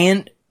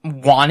giant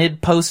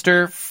wanted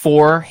poster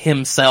for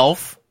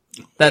himself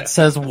that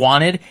says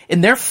wanted,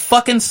 and their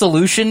fucking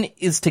solution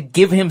is to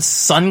give him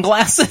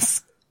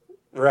sunglasses.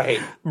 Right.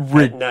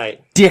 At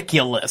night.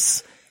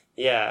 Ridiculous.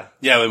 Yeah.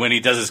 Yeah, when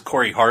he does his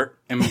Corey Hart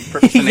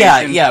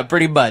impersonation. yeah,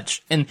 pretty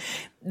much. And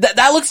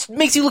that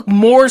makes you look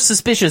more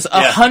suspicious.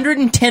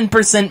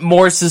 110%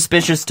 more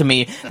suspicious to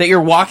me that you're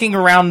walking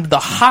around the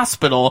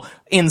hospital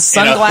in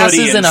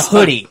sunglasses and a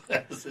hoodie.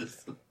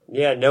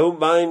 Yeah, don't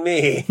mind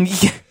me.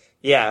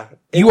 Yeah.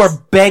 You are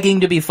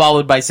begging to be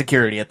followed by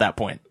security at that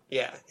point.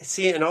 Yeah.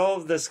 See, and all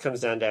of this comes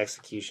down to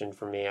execution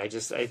for me. I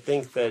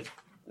think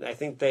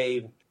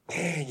they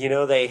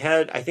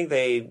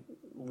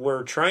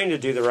were trying to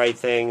do the right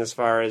thing as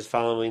far as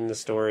following the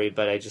story,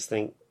 but I just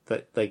think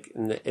that, like,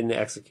 in the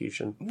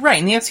execution. Right,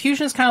 and the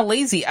execution is kind of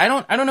lazy. I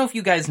don't know if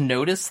you guys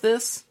noticed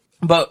this,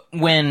 but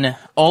when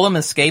Olam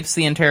escapes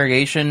the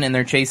interrogation and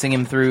they're chasing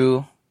him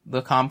through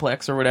the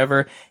complex or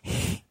whatever,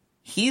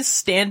 he's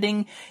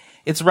standing...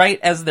 It's right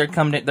as they're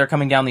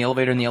coming down the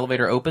elevator and the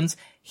elevator opens.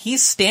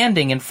 He's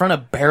standing in front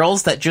of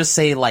barrels that just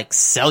say, like,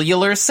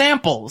 cellular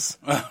samples.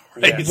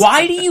 Right.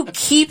 Why do you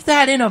keep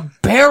that in a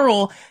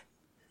barrel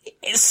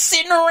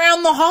sitting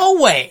around the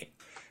hallway?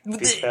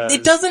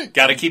 It doesn't...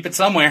 Gotta keep it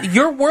somewhere.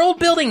 Your world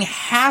building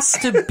has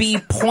to be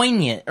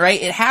poignant, right?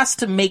 It has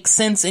to make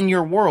sense in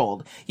your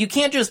world. You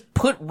can't just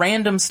put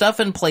random stuff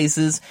in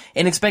places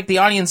and expect the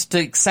audience to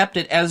accept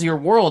it as your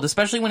world,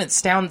 especially when it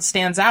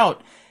stands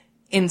out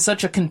in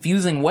such a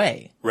confusing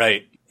way.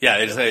 Right. Yeah,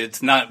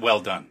 it's not well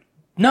done.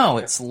 No,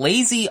 it's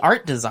lazy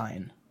art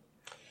design.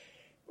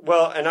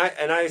 Well, and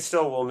I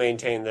still will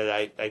maintain that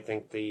I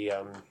think the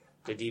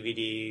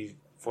DVD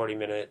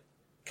 40-minute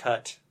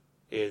cut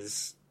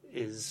is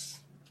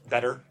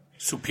better.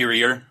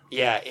 Superior.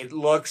 Yeah, it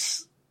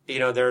looks,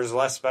 there's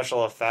less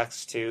special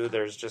effects too.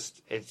 It's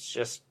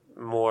just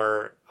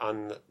more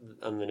on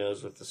the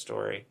nose with the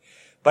story.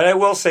 But I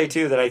will say,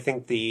 too, that I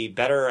think the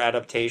better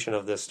adaptation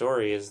of this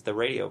story is the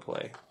radio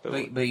play. But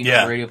the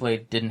radio play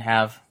didn't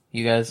have,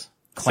 you guys,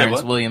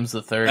 Clarence Williams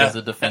III as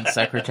a defense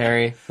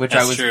secretary, which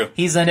That's true.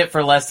 He's in it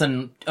for less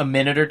than a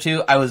minute or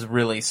two. I was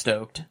really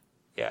stoked.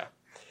 Yeah.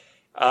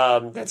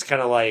 That's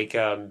kind of like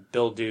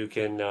Bill Duke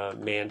and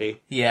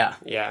Mandy. Yeah.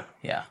 Yeah.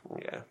 Yeah.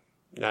 Yeah.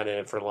 Not in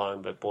it for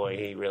long, but boy,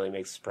 he really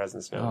makes his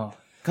presence known.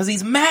 Because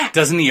he's Mac!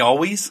 Doesn't he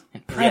always?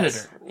 And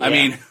Predator. Yes. I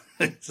mean...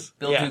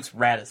 Bill Duke's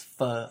rad as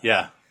fuck.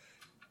 Yeah.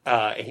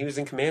 And he was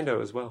in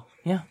Commando as well.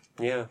 Yeah.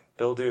 Yeah,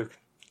 Bill Duke.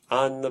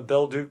 On the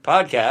Bill Duke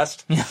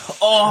podcast.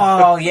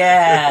 Oh,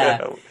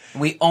 yeah.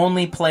 We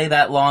only play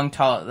that Long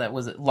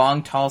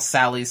Tall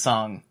Sally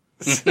song.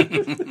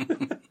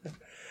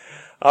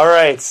 All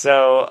right,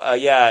 so,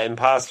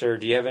 Imposter,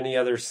 do you have any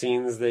other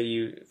scenes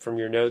from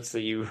your notes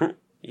that you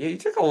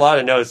took a lot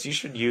of notes. You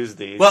should use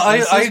these. Well,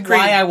 I agree.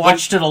 Why I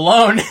watched it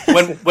alone.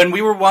 when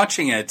we were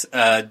watching it,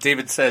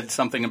 David said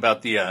something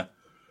about the,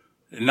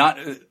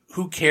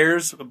 who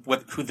cares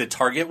who the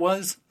target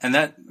was? And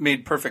that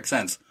made perfect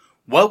sense.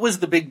 What was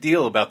the big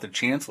deal about the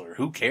Chancellor?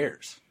 Who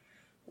cares?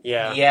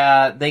 Yeah.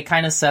 Yeah, they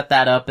kind of set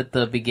that up at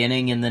the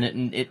beginning, and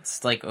then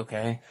it's like,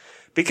 okay.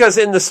 Because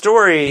in the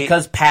story...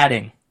 Because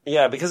padding.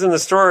 Yeah, because in the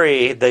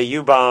story, the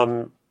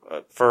U-bomb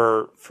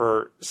for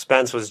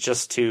Spence was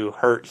just to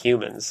hurt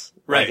humans.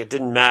 Right. Like, it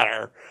didn't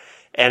matter.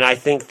 And I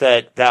think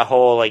that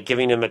whole, like,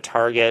 giving him a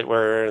target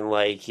where,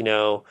 like,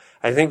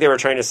 I think they were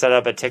trying to set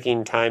up a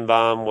ticking time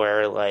bomb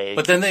where, like...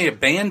 But then they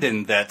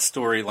abandoned that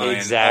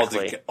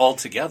storyline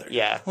altogether.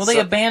 Yeah. Well, they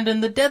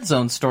abandoned the Dead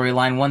Zone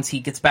storyline once he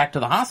gets back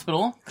to the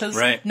hospital,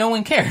 because no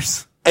one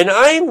cares. And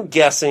I'm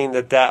guessing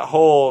that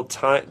whole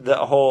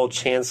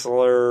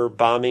Chancellor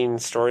bombing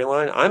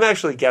storyline, I'm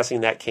actually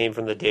guessing that came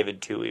from the David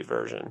Twohy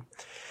version.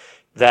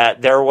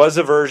 That there was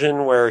a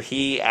version where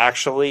he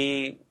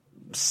actually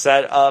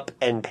set up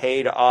and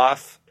paid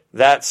off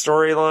that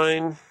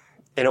storyline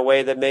in a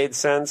way that made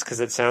sense, because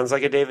it sounds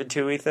like a David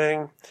Twohy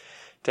thing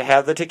to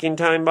have the ticking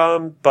time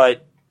bomb.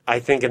 But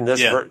I think in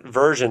this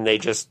version,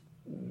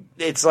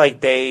 it's like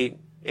they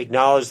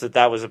acknowledged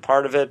that was a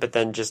part of it, but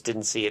then just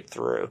didn't see it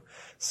through.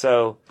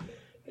 So,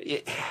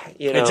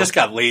 It just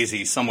got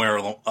lazy somewhere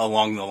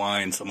along the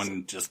line.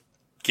 Someone just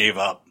gave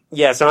up.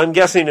 Yeah, so I'm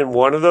guessing in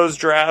one of those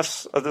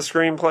drafts of the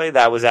screenplay,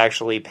 that was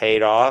actually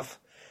paid off,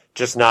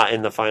 just not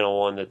in the final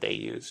one that they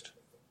used.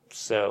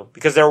 So,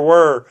 because there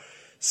were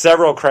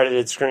several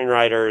credited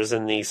screenwriters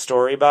in the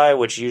story by,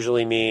 which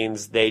usually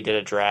means they did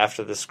a draft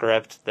of the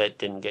script that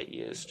didn't get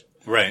used.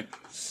 Right.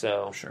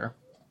 So, Sure.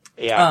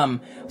 yeah.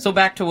 So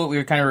back to what we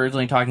were kind of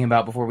originally talking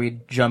about before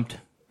we jumped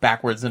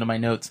backwards into my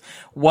notes.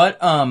 What,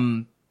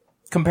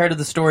 compared to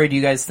the story, do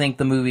you guys think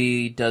the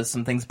movie does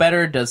some things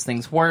better, does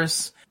things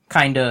worse?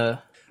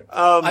 Kinda.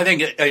 I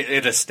think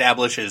it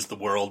establishes the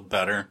world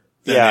better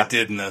than Yeah. it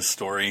did in the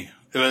story.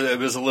 It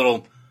was a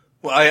little...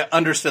 Well, I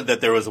understood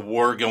that there was a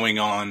war going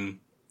on.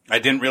 I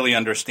didn't really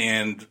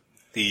understand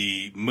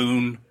the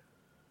moon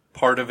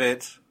part of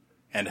it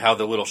and how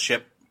the little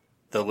ship,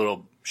 the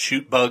little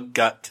shoot bug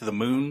got to the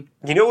moon.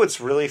 You know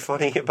what's really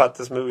funny about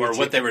this movie? Or too?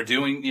 what they were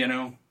doing, you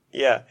know?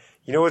 Yeah.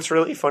 You know what's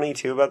really funny,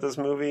 too, about this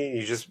movie?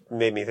 You just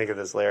made me think of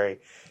this, Larry.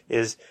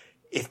 Is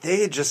if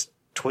they had just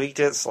tweaked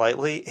it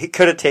slightly, it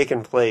could have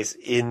taken place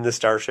in the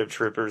Starship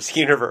Troopers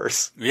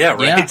universe. Yeah,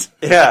 right.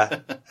 Yeah.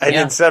 And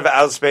Yeah. instead of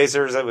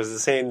Outspacers, it was the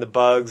same, the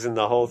bugs and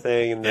the whole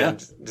thing. And then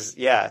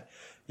Yeah.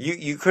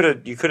 You could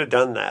have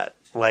done that,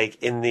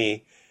 like, in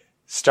the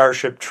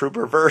Starship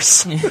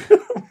Trooper-verse.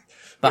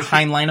 The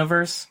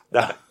Heinleiniverse?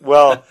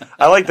 Well,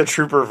 I like the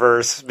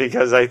Trooper-verse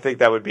because I think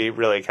that would be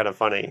really kind of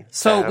funny.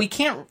 So we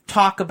can't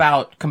talk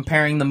about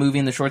comparing the movie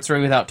and the short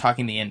story without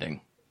talking the ending.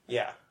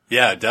 Yeah.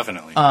 Yeah,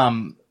 definitely.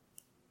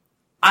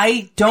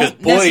 I Because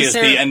don't boy, is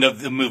necessarily... the end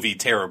of the movie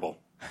terrible.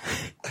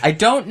 I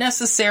don't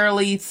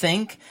necessarily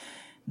think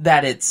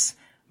that it's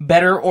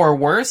better or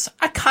worse.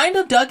 I kind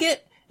of dug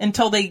it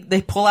until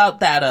they pull out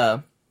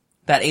that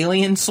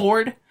alien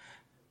sword.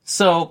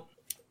 So,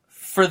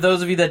 for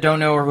those of you that don't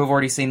know or who've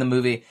already seen the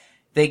movie,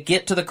 they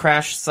get to the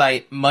crash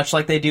site much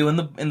like they do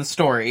in the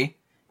story,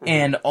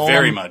 and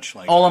Very much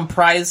like Olam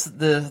pries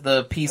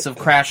the piece of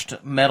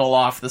crashed metal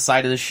off the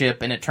side of the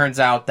ship, and it turns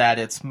out that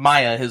it's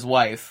Maya, his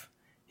wife,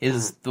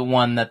 is the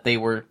one that they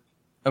were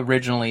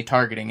originally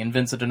targeting, and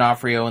Vincent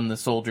D'Onofrio and the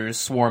soldiers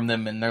swarm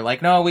them, and they're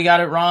like, no, we got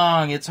it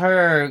wrong, it's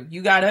her,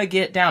 you gotta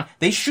get down.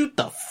 They shoot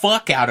the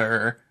fuck out of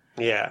her.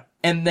 Yeah.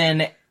 And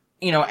then,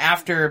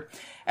 after,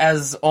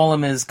 as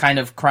Olam is kind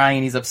of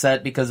crying, he's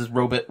upset because his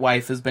robot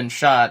wife has been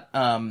shot,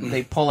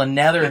 they pull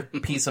another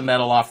piece of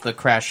metal off the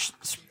crash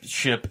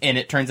ship, and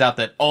it turns out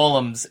that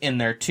Olam's in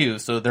there too,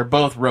 so they're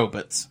both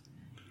robots,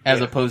 as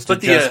opposed to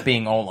But the, just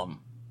being Olam.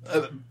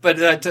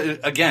 But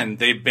again,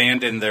 they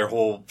abandoned their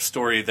whole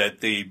story that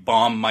the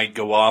bomb might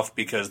go off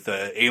because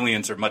the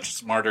aliens are much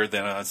smarter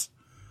than us.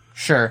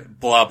 Sure.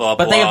 Blah, blah,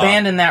 But blah. they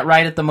abandon that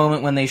right at the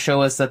moment when they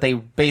show us that they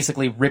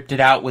basically ripped it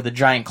out with a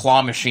giant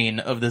claw machine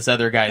of this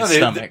other guy's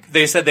stomach.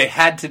 They said they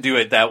had to do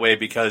it that way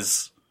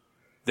because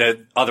that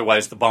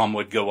otherwise the bomb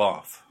would go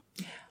off.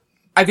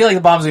 I feel like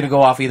the bomb's going to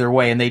go off either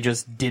way, and they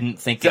just didn't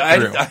think it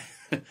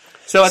through.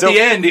 So at the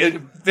end,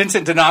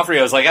 Vincent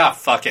D'Onofrio is like,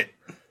 fuck it.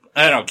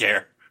 I don't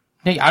care.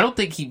 Hey, I don't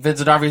think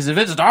Vincent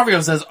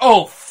D'Onofrio says,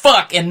 "Oh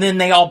fuck," and then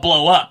they all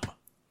blow up.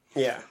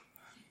 Yeah.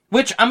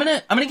 Which I'm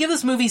gonna give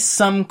this movie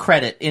some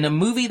credit. In a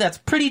movie that's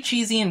pretty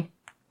cheesy and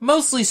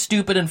mostly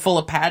stupid and full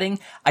of padding,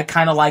 I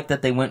kind of like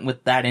that they went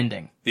with that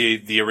ending.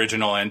 The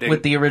original ending.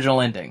 With the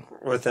original ending.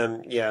 With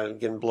them,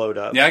 getting blowed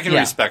up. Yeah, I can Yeah.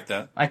 respect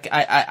that.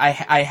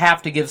 I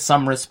have to give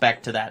some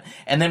respect to that.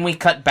 And then we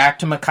cut back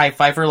to Mekhi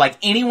Phifer like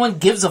anyone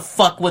gives a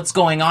fuck what's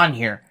going on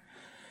here.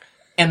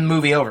 And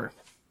movie over.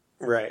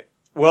 Right.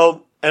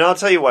 Well, and I'll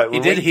tell you what. He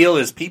did heal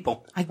his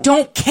people. I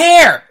don't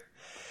care!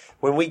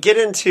 When we get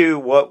into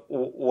what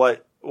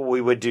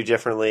we would do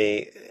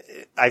differently,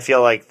 I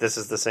feel like this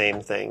is the same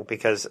thing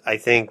because I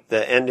think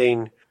the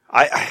ending.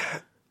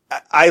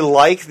 I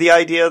like the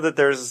idea that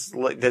there's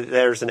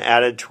an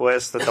added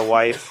twist that the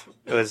wife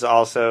was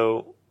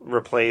also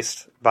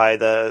replaced by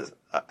the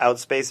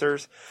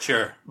Outspacers.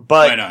 Sure.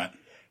 But why not?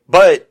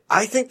 But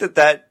I think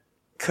that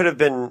could have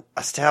been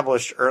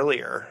established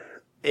earlier.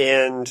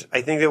 And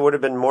I think it would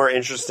have been more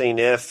interesting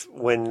if,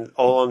 when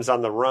Olam's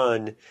on the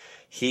run,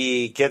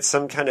 he gets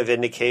some kind of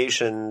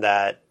indication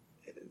that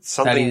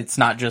something... That it's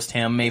not just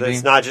him, maybe? That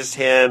it's not just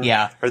him.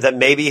 Yeah. Or that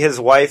maybe his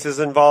wife is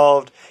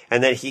involved,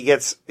 and that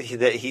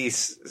he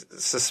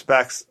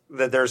suspects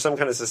that there's some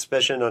kind of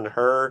suspicion on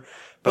her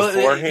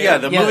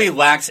beforehand. The movie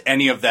lacks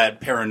any of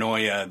that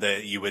paranoia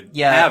that you would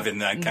have in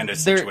that kind of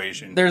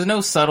situation. There's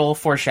no subtle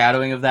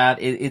foreshadowing of that.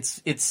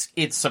 It's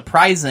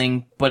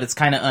surprising, but it's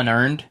kind of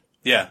unearned.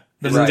 Yeah.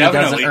 The movie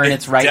doesn't earn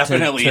its right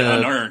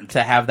unearned.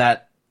 to have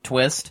that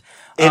twist.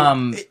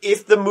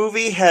 If the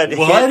movie had...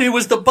 What? It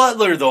was the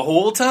butler the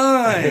whole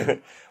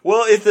time.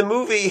 Well, if the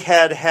movie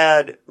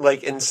had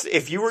like,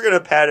 if you were going to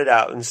pad it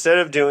out, instead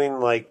of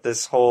doing like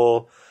this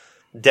whole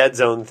dead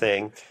zone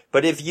thing,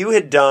 but if you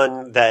had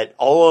done that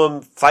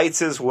Olam fights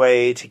his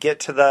way to get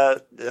to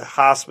the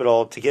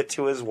hospital, to get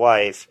to his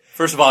wife.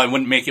 First of all, I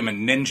wouldn't make him a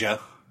ninja.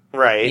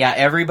 Right. Yeah,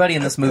 everybody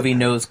in this movie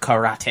knows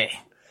karate.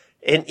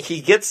 And he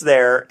gets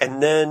there,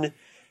 and then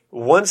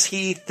once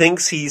he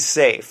thinks he's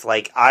safe,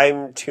 like,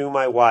 I'm to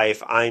my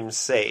wife, I'm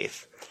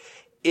safe.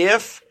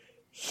 If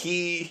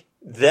he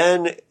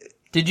then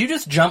Did you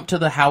just jump to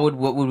the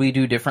what would we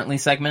do differently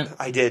segment?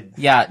 I did.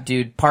 Yeah,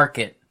 dude, park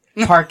it.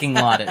 Parking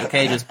lot it,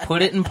 okay? Just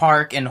put it in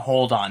park and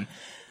hold on.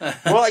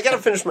 Well, I got to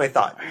finish my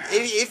thought.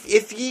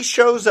 If he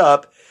shows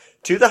up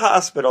to the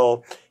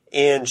hospital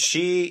and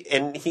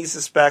he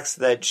suspects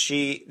that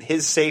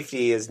his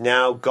safety is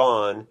now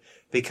gone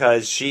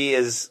because she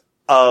is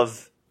from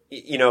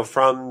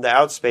the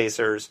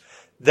Outspacers,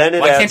 then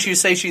Why can't you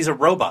say she's a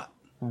robot?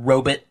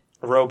 Robot.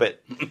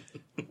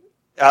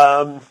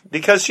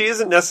 Because she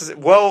isn't necessary.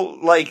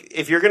 Well, like,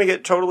 if you're going to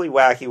get totally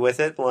wacky with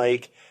it,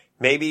 like,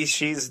 maybe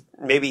he's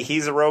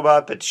a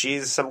robot, but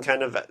she's some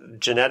kind of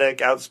genetic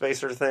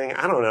outspacer thing.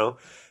 I don't know.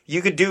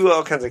 You could do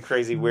all kinds of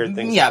crazy weird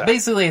things. Yeah,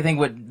 basically, I think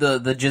what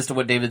the gist of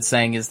what David's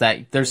saying is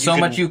that there's so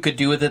much you could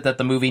do with it that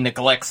the movie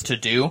neglects to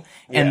do,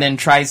 and then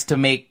tries to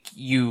make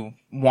you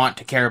want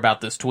to care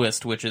about this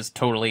twist, which is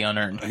totally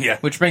unearned. Yeah.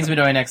 Which brings me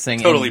to my next thing.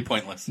 Totally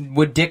pointless.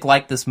 Would Dick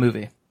like this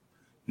movie?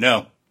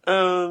 No.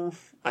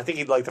 I think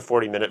he'd like the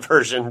 40-minute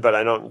version, but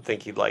I don't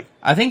think he'd like...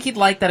 I think he'd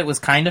like that it was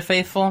kind of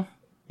faithful,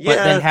 but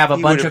Yeah, then have a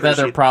he bunch would of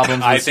other appreciate- problems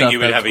with I stuff think you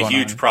would that's have a going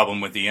huge on.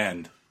 problem with the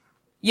end.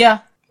 Yeah,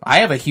 I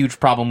have a huge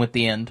problem with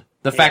the end.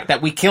 The fact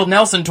that we killed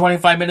Nelson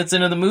 25 minutes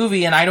into the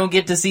movie and I don't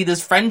get to see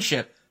this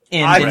friendship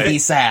end and be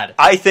sad.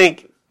 I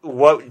think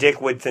what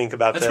Dick would think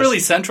about That's this... really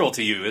central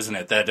to you, isn't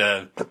it?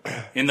 That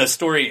in the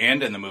story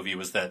and in the movie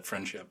was that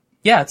friendship.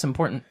 Yeah, it's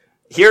important.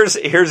 Here's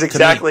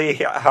exactly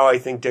how I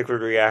think Dick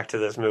would react to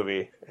this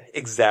movie.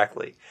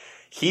 Exactly.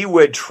 He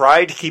would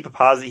try to keep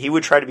he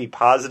would try to be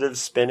positive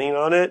spinning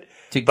on it.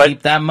 To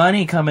keep that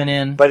money coming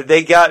in. But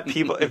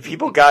if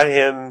people got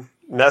him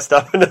messed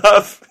up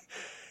enough,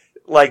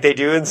 like they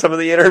do in some of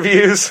the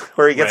interviews,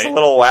 where he gets a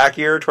little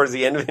wackier towards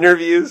the end of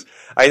interviews,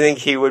 I think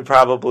he would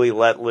probably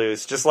let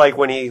loose. Just like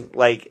when he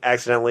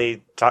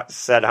accidentally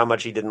said how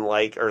much he didn't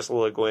like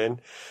Ursula Le Guin,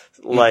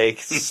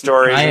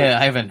 stories.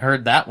 I haven't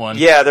heard that one.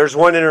 Yeah, there's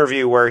one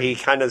interview where he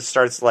kind of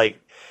starts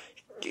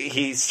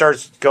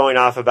going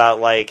off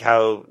about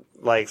how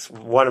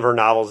one of her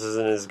novels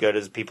isn't as good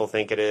as people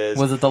think it is.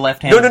 Was it The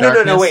Left Hand of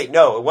Darkness? No, wait,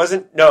 no, it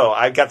wasn't. No,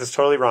 I got this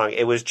totally wrong.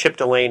 It was Chip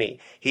Delaney.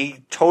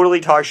 He totally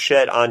talks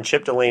shit on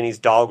Chip Delaney's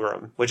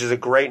Dahlgren, which is a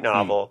great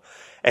novel.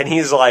 And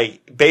he's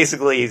like,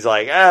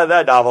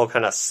 that novel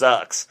kind of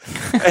sucks.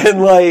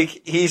 And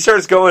he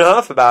starts going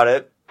off about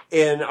it.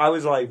 And I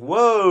was like,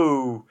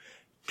 whoa,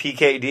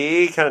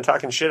 PKD, kind of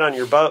talking shit on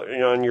your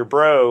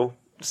bro,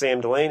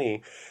 Sam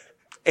Delaney.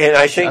 And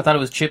I thought it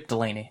was Chip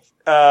Delaney.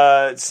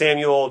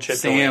 Samuel Chip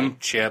Delaney.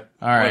 Chip.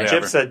 All right.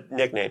 Whatever. Chip's a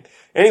nickname.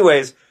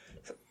 Anyways,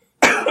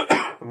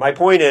 my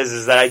point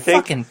is that I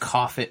think... Fucking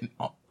cough it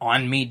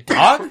on me,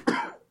 dog.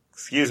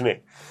 Excuse me.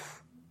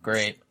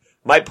 Great.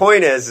 My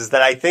point is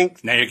that I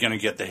think... Now you're going to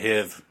get the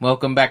HIV.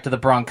 Welcome back to the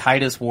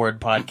Bronchitis Ward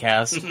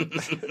podcast.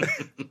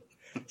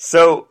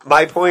 So,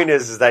 my point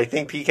is that I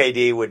think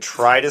PKD would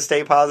try to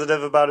stay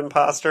positive about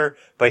Imposter,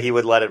 but he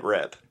would let it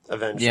rip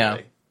eventually. Yeah.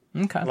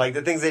 Okay.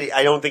 The things that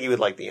I don't think he would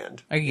like the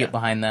end. I can get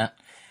behind that.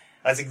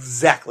 That's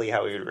exactly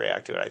how he would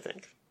react to it, I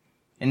think.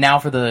 And now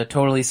for the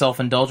totally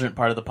self-indulgent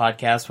part of the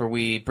podcast where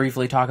we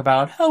briefly talk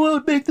about how I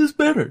would make this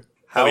better.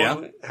 How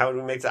would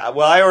we make that?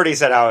 Well, I already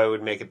said how I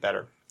would make it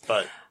better,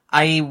 but...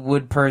 I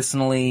would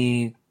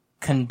personally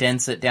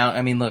condense it down.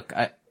 I mean, look,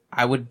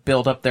 I would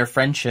build up their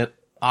friendship,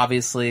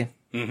 obviously,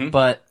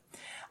 but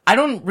I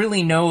don't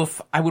really know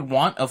if I would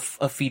want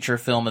a feature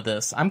film of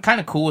this. I'm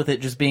kind of cool with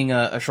it just being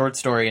a short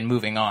story and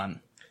moving on.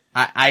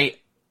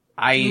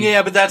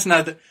 Yeah, but that's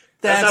not the...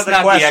 That's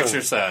not the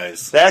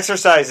exercise. The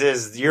exercise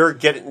is you're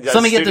getting... So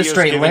let me get this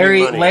straight.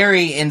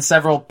 Larry in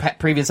several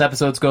previous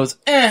episodes goes,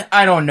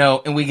 I don't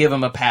know, and we give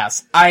him a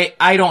pass.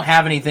 I don't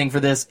have anything for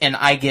this, and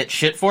I get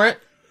shit for it.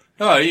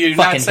 No, you're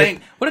Fucking not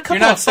saying... what a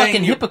couple of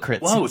fucking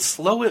hypocrites. Whoa,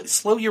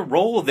 slow your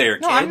roll there,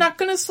 kid. No, I'm not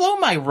gonna slow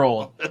my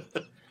roll.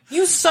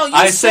 You slow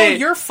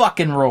your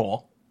fucking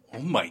roll. Oh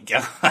my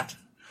god.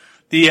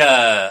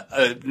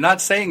 The, not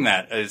saying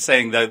that.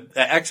 Saying the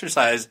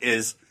exercise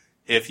is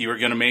if you were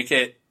gonna make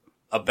it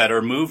a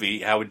better movie,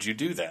 how would you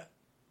do that?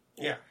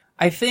 Yeah.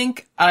 I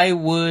think I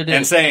would...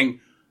 And saying,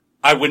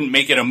 I wouldn't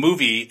make it a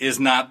movie is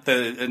not the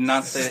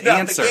answer. It's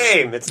not the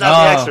game. It's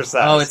not the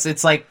exercise. Oh,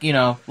 it's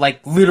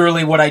like,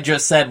 literally what I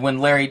just said when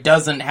Larry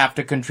doesn't have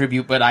to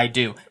contribute, but I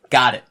do.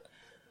 Got it.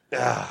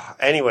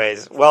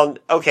 Anyways, well,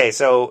 okay,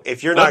 so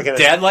if you're not going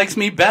to... Dad likes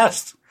me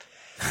best.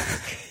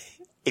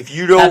 If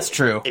you don't... That's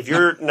true. If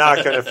you're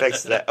not going to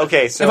fix that...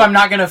 Okay, so... If I'm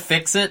not going to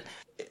fix it...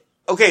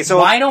 Okay, so...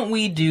 Why don't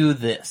we do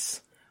this?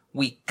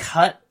 We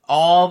cut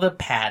all the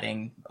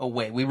padding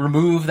away. We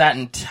remove that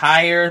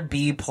entire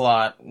B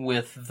plot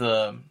with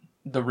the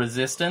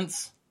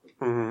resistance,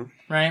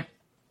 right?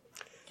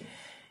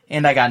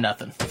 And I got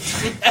nothing.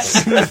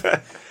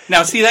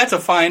 Now, see, that's a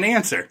fine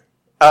answer.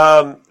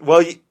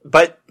 Well,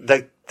 but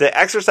the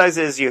exercise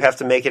is you have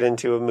to make it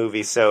into a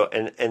movie. So,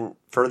 and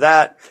for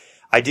that,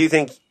 I do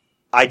think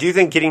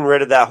getting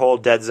rid of that whole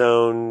Dead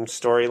Zone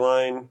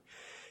storyline,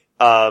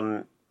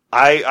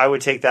 I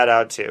would take that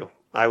out too.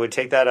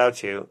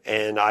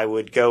 And I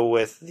would go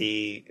with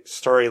the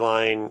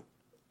storyline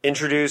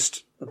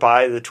introduced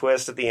by the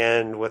twist at the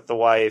end with the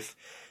wife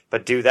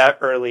but do that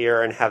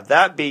earlier and have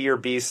that be your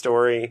B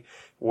story,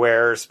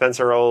 where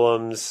Spencer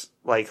Olam's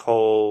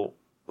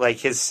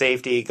his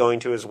safety,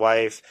 going to his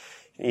wife,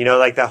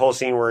 like that whole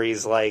scene where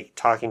he's like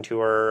talking to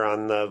her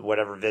on the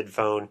whatever vid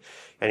phone,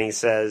 and he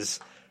says,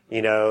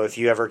 if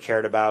you ever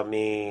cared about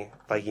me,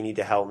 like, you need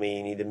to help me,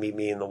 you need to meet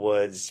me in the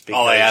woods.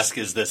 All I ask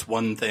is this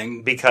one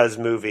thing. Because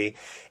movie.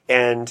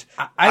 And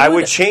I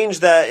would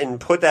change that and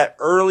put that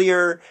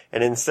earlier,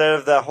 and instead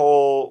of the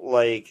whole,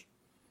 like,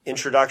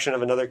 introduction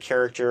of another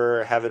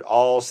character, have it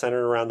all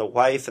centered around the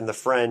wife and the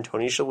friend,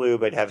 Tony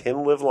Shalhoub. I'd have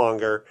him live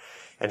longer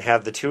and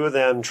have the two of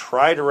them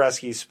try to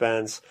rescue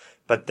Spence,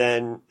 but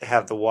then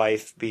have the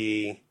wife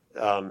be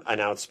an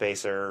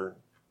outspacer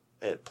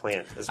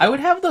plant as well. I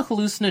would have the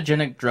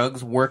hallucinogenic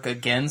drugs work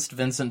against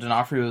Vincent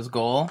D'Onofrio's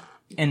goal,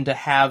 and to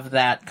have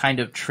that kind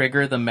of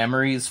trigger the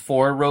memories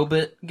for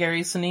Robot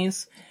Gary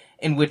Sinise,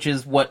 and which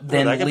is what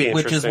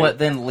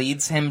then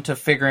leads him to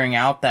figuring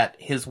out that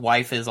his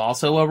wife is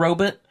also a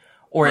robot,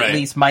 or at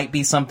least might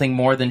be something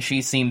more than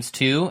she seems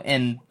to,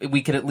 and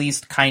we could at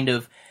least kind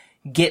of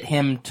get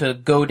him to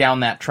go down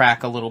that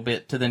track a little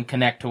bit to then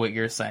connect to what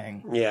you're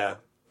saying. Yeah.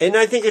 And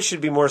I think it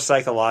should be more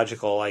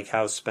psychological, like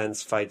how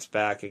Spence fights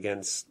back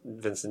against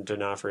Vincent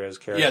D'Onofrio's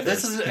character. Yeah,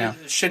 this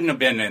shouldn't have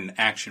been an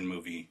action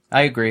movie.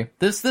 I agree.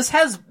 This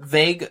has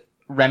vague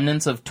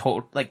remnants of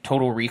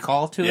Total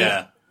Recall to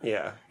it.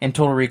 Yeah. And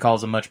Total Recall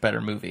is a much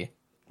better movie.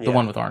 The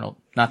one with Arnold.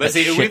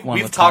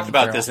 We've talked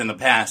about this in the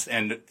past,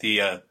 and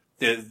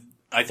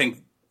I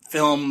think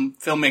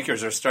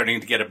filmmakers are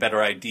starting to get a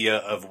better idea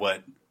of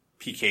what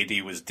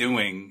PKD was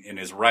doing in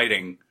his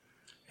writing,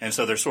 and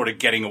so they're sort of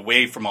getting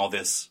away from all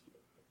this.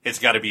 It's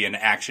got to be an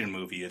action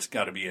movie. It's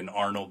got to be an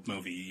Arnold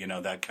movie.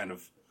 That kind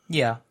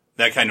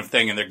of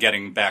thing, and they're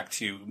getting back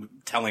to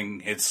telling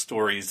his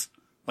stories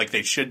like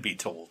they should be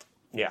told.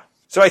 Yeah.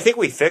 So I think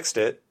we fixed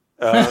it.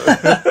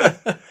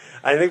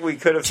 I think we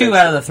could have. 2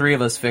 out of the 3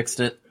 of us fixed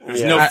it.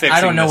 There's no fixing.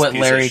 I don't know this what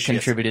piece Larry of shit.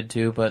 contributed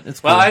to, but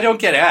it's cool. Well, I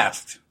don't get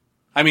asked.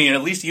 I mean,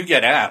 at least you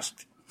get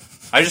asked.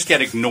 I just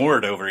get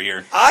ignored over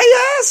here.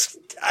 I asked.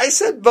 I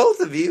said both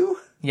of you.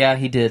 Yeah,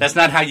 he did. That's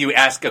not how you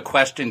ask a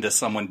question to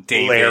someone,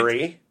 David.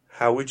 Larry,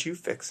 how would you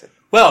fix it?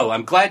 Well,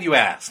 I'm glad you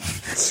asked.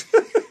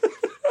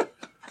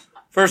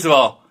 First of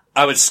all,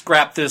 I would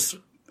scrap this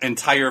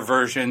entire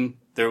version.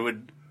 The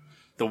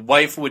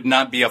wife would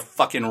not be a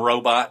fucking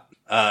robot.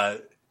 I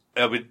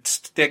would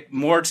stick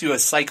more to a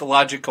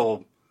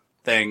psychological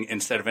thing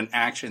instead of an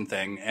action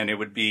thing, and it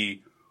would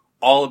be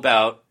all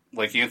about,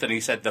 like Anthony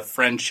said, the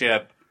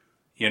friendship,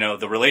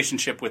 the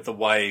relationship with the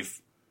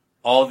wife,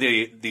 all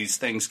these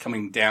things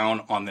coming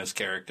down on this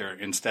character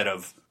instead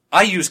of,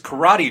 I use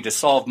karate to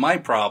solve my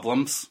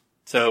problems.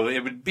 So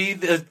it would be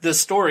the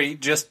story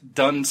just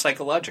done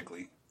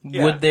psychologically.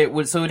 Yeah. So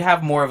it would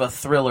have more of a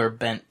thriller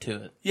bent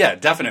to it. Yeah,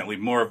 definitely.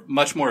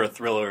 Much more a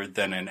thriller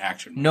than an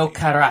action movie. No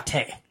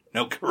karate.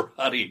 No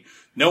karate.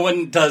 No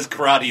one does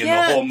karate in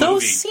the whole movie.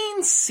 Those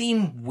scenes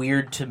seem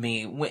weird to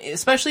me,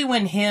 especially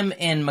when him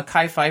and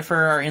Mekhi Phifer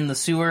are in the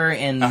sewer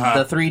and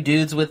the 3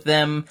 dudes with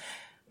them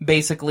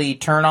basically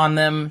turn on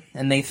them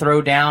and they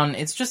throw down.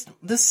 It's just,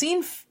 the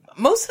scene,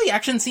 most of the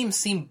action scenes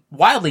seem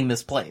wildly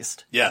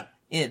misplaced. Yeah.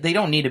 They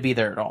don't need to be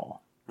there at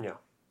all. Yeah.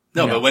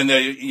 No, but when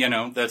they,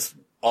 that's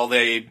all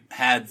they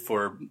had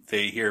for,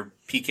 they hear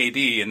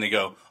PKD and they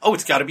go, oh,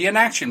 it's got to be an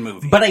action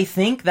movie. But I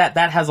think that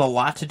has a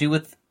lot to do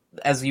with,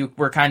 as you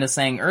were kind of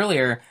saying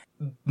earlier,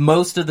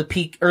 most of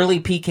the early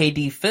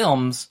PKD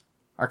films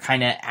are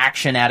kind of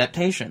action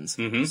adaptations.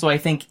 Mm-hmm. So I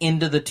think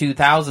into the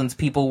 2000s,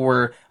 people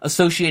were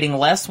associating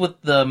less with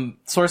the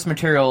source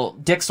material,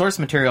 Dick's source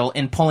material,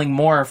 and pulling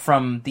more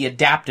from the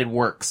adapted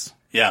works.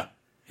 Yeah.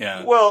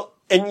 Yeah. Well,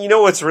 and you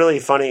know what's really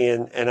funny,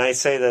 and I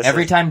say this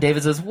every time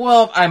David says,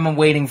 well, I'm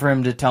waiting for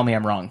him to tell me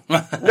I'm wrong.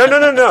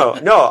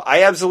 No,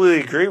 I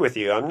absolutely agree with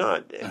you. I'm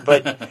not.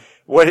 But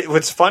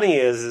what's funny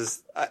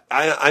is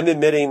I'm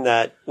admitting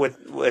that with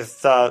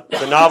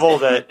the novel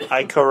that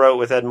I co-wrote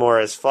with Ed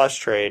Morris, Flush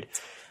Trade.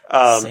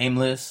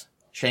 Shameless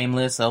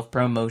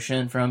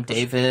self-promotion from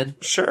David.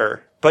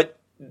 Sure. But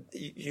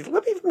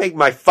let me make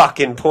my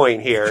fucking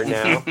point here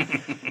now.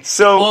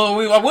 So,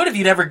 well, I would if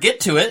you'd ever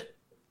get to it.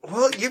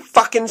 Well, you're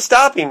fucking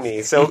stopping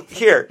me. So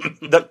here,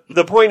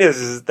 the point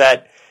is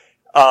that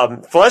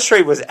Flush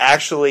Trade was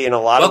actually in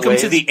a lot of ways.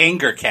 Welcome to the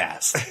Anger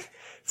Cast.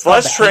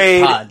 Flush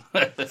Trade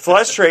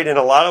in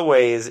a lot of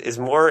ways is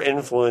more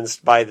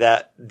influenced by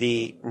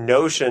the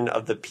notion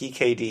of the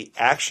PKD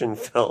action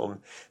film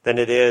than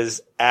it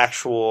is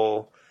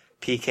actual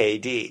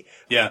PKD.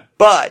 Yeah.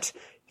 But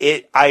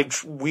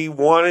we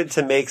wanted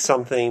to make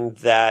something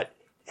that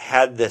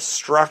had the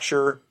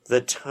structure,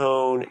 the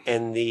tone,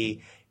 and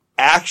the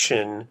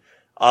action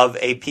of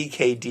a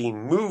PKD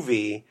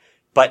movie,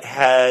 but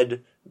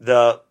had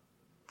the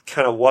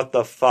kind of what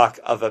the fuck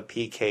of a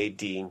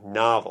PKD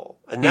novel.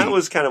 And that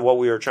was kind of what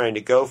we were trying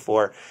to go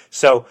for.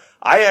 So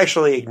I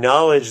actually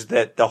acknowledge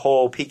that the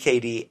whole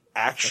PKD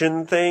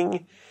action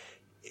thing,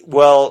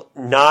 well,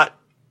 not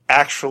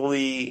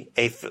actually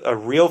a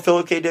real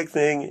Philip K. Dick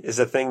thing, is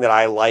a thing that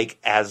I like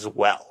as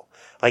well.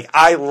 Like,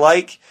 I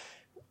like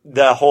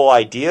the whole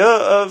idea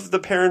of the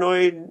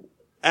paranoid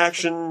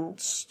action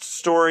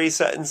story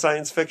set in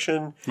science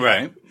fiction,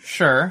 Right.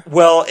 Sure.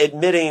 while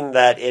admitting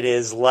that it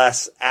is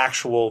less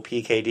actual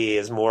PKD,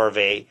 is more of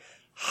a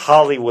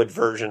Hollywood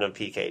version of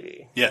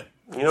PKD. Yeah.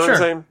 You know what Sure. I'm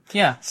saying?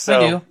 Yeah, So-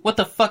 I do. What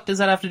the fuck does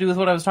that have to do with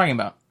what I was talking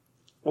about?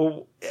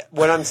 Well,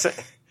 what I'm saying,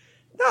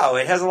 no,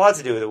 it has a lot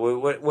to do with it.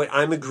 What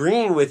I'm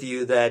agreeing with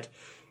you that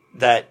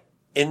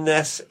in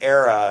this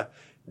era,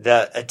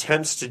 the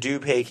attempts to do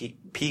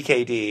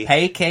PKD,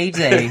 Hey,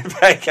 KJ.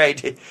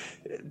 PKD,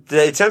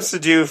 the attempts to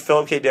do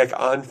Philip K. Dick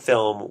on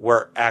film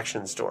were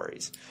action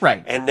stories,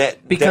 Right. and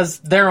that Because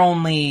their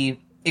only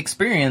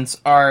experience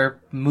are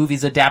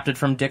movies adapted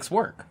from Dick's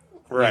work.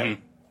 right.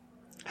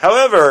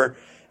 However,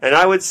 and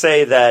I would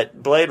say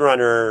that Blade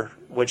Runner,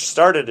 which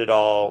started it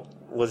all,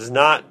 was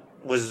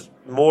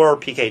more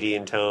PKD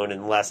in tone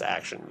and less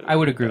action. I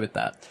would agree with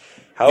that.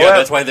 However, Yeah,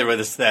 that's why there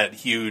was that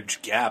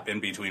huge gap in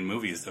between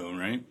movies, though,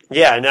 right?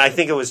 yeah, and I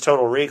think it was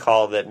Total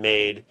Recall that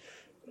made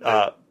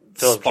Philip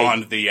K.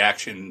 Spawned the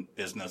action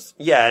business.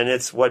 Yeah, and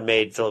it's what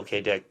made Philip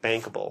K. Dick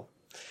bankable.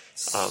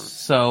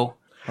 So,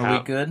 are how-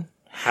 we good?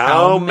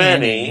 How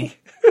many?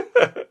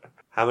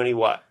 How many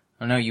what?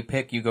 Oh no, you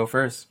pick. You go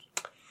first.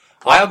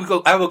 I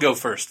will go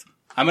first.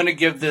 I'm going to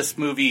give this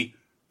movie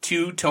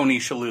 2 Tony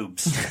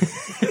Shalhoubs.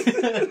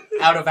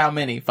 Out of how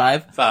many?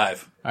 5?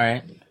 5. All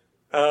right.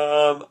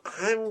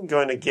 I'm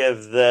going to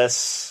give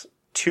this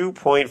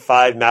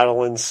 2.5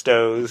 Madeline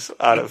Stows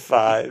out of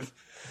 5.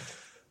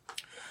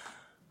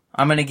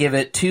 I'm gonna give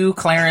it 2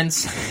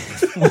 Clarence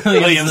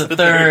Williams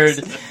Williams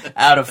III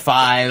out of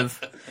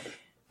 5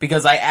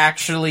 because I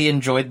actually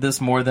enjoyed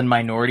this more than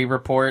Minority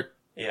Report.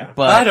 Yeah.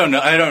 But I don't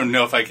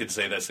know if I could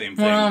say that same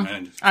thing.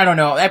 man. I don't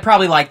know. I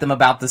probably liked them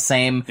about the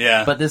same.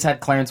 Yeah. But this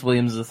had Clarence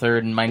Williams III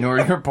and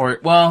Minority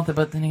Report. Well,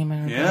 but then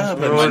again, Yeah,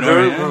 but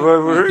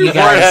You You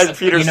guys, had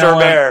Peter you know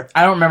what? Stormare.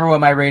 I don't remember what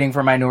my rating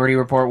for Minority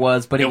Report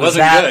was, but it was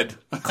wasn't that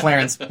good.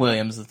 Clarence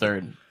Williams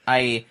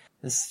III.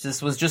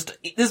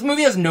 This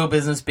movie has no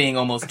business being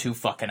almost 2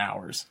 fucking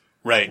hours.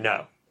 Right.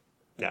 No.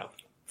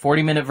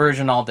 40-minute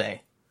version all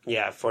day.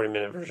 Yeah,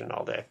 40-minute version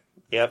all day.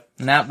 Yep.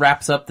 And that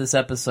wraps up this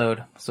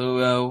episode.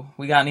 So,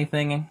 we got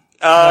anything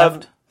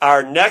left?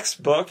 Our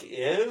next book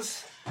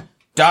is...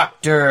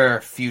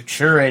 Dr.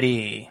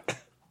 Futurity.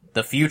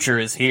 The future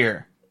is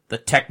here. The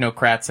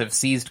technocrats have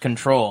seized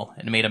control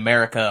and made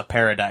America a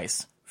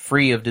paradise,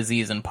 free of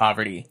disease and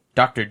poverty.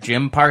 Dr.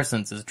 Jim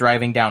Parsons is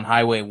driving down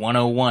Highway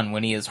 101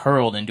 when he is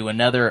hurled into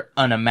another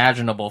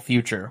unimaginable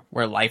future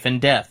where life and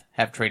death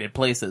have traded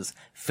places.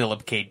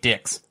 Philip K.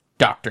 Dick's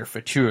Dr.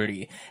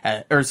 Futurity,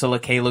 as Ursula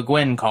K. Le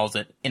Guin calls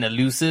it, an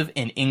elusive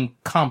and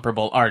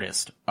incomparable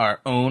artist,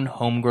 our own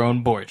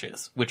homegrown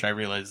Borges, which I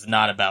realize is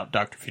not about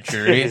Dr.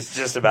 Futurity, It's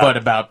just about- but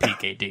about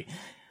PKD.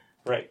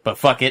 Right. But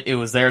fuck it, it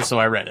was there, so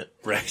I read it.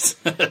 Right.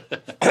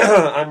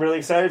 I'm really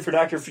excited for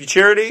Dr.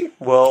 Futurity.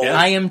 Well, Yeah.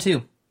 I am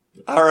too.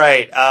 all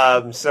right.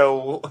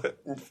 So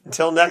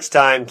until next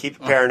time, keep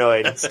it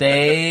paranoid.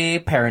 Stay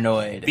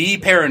paranoid. Be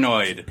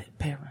paranoid.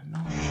 Paranoid.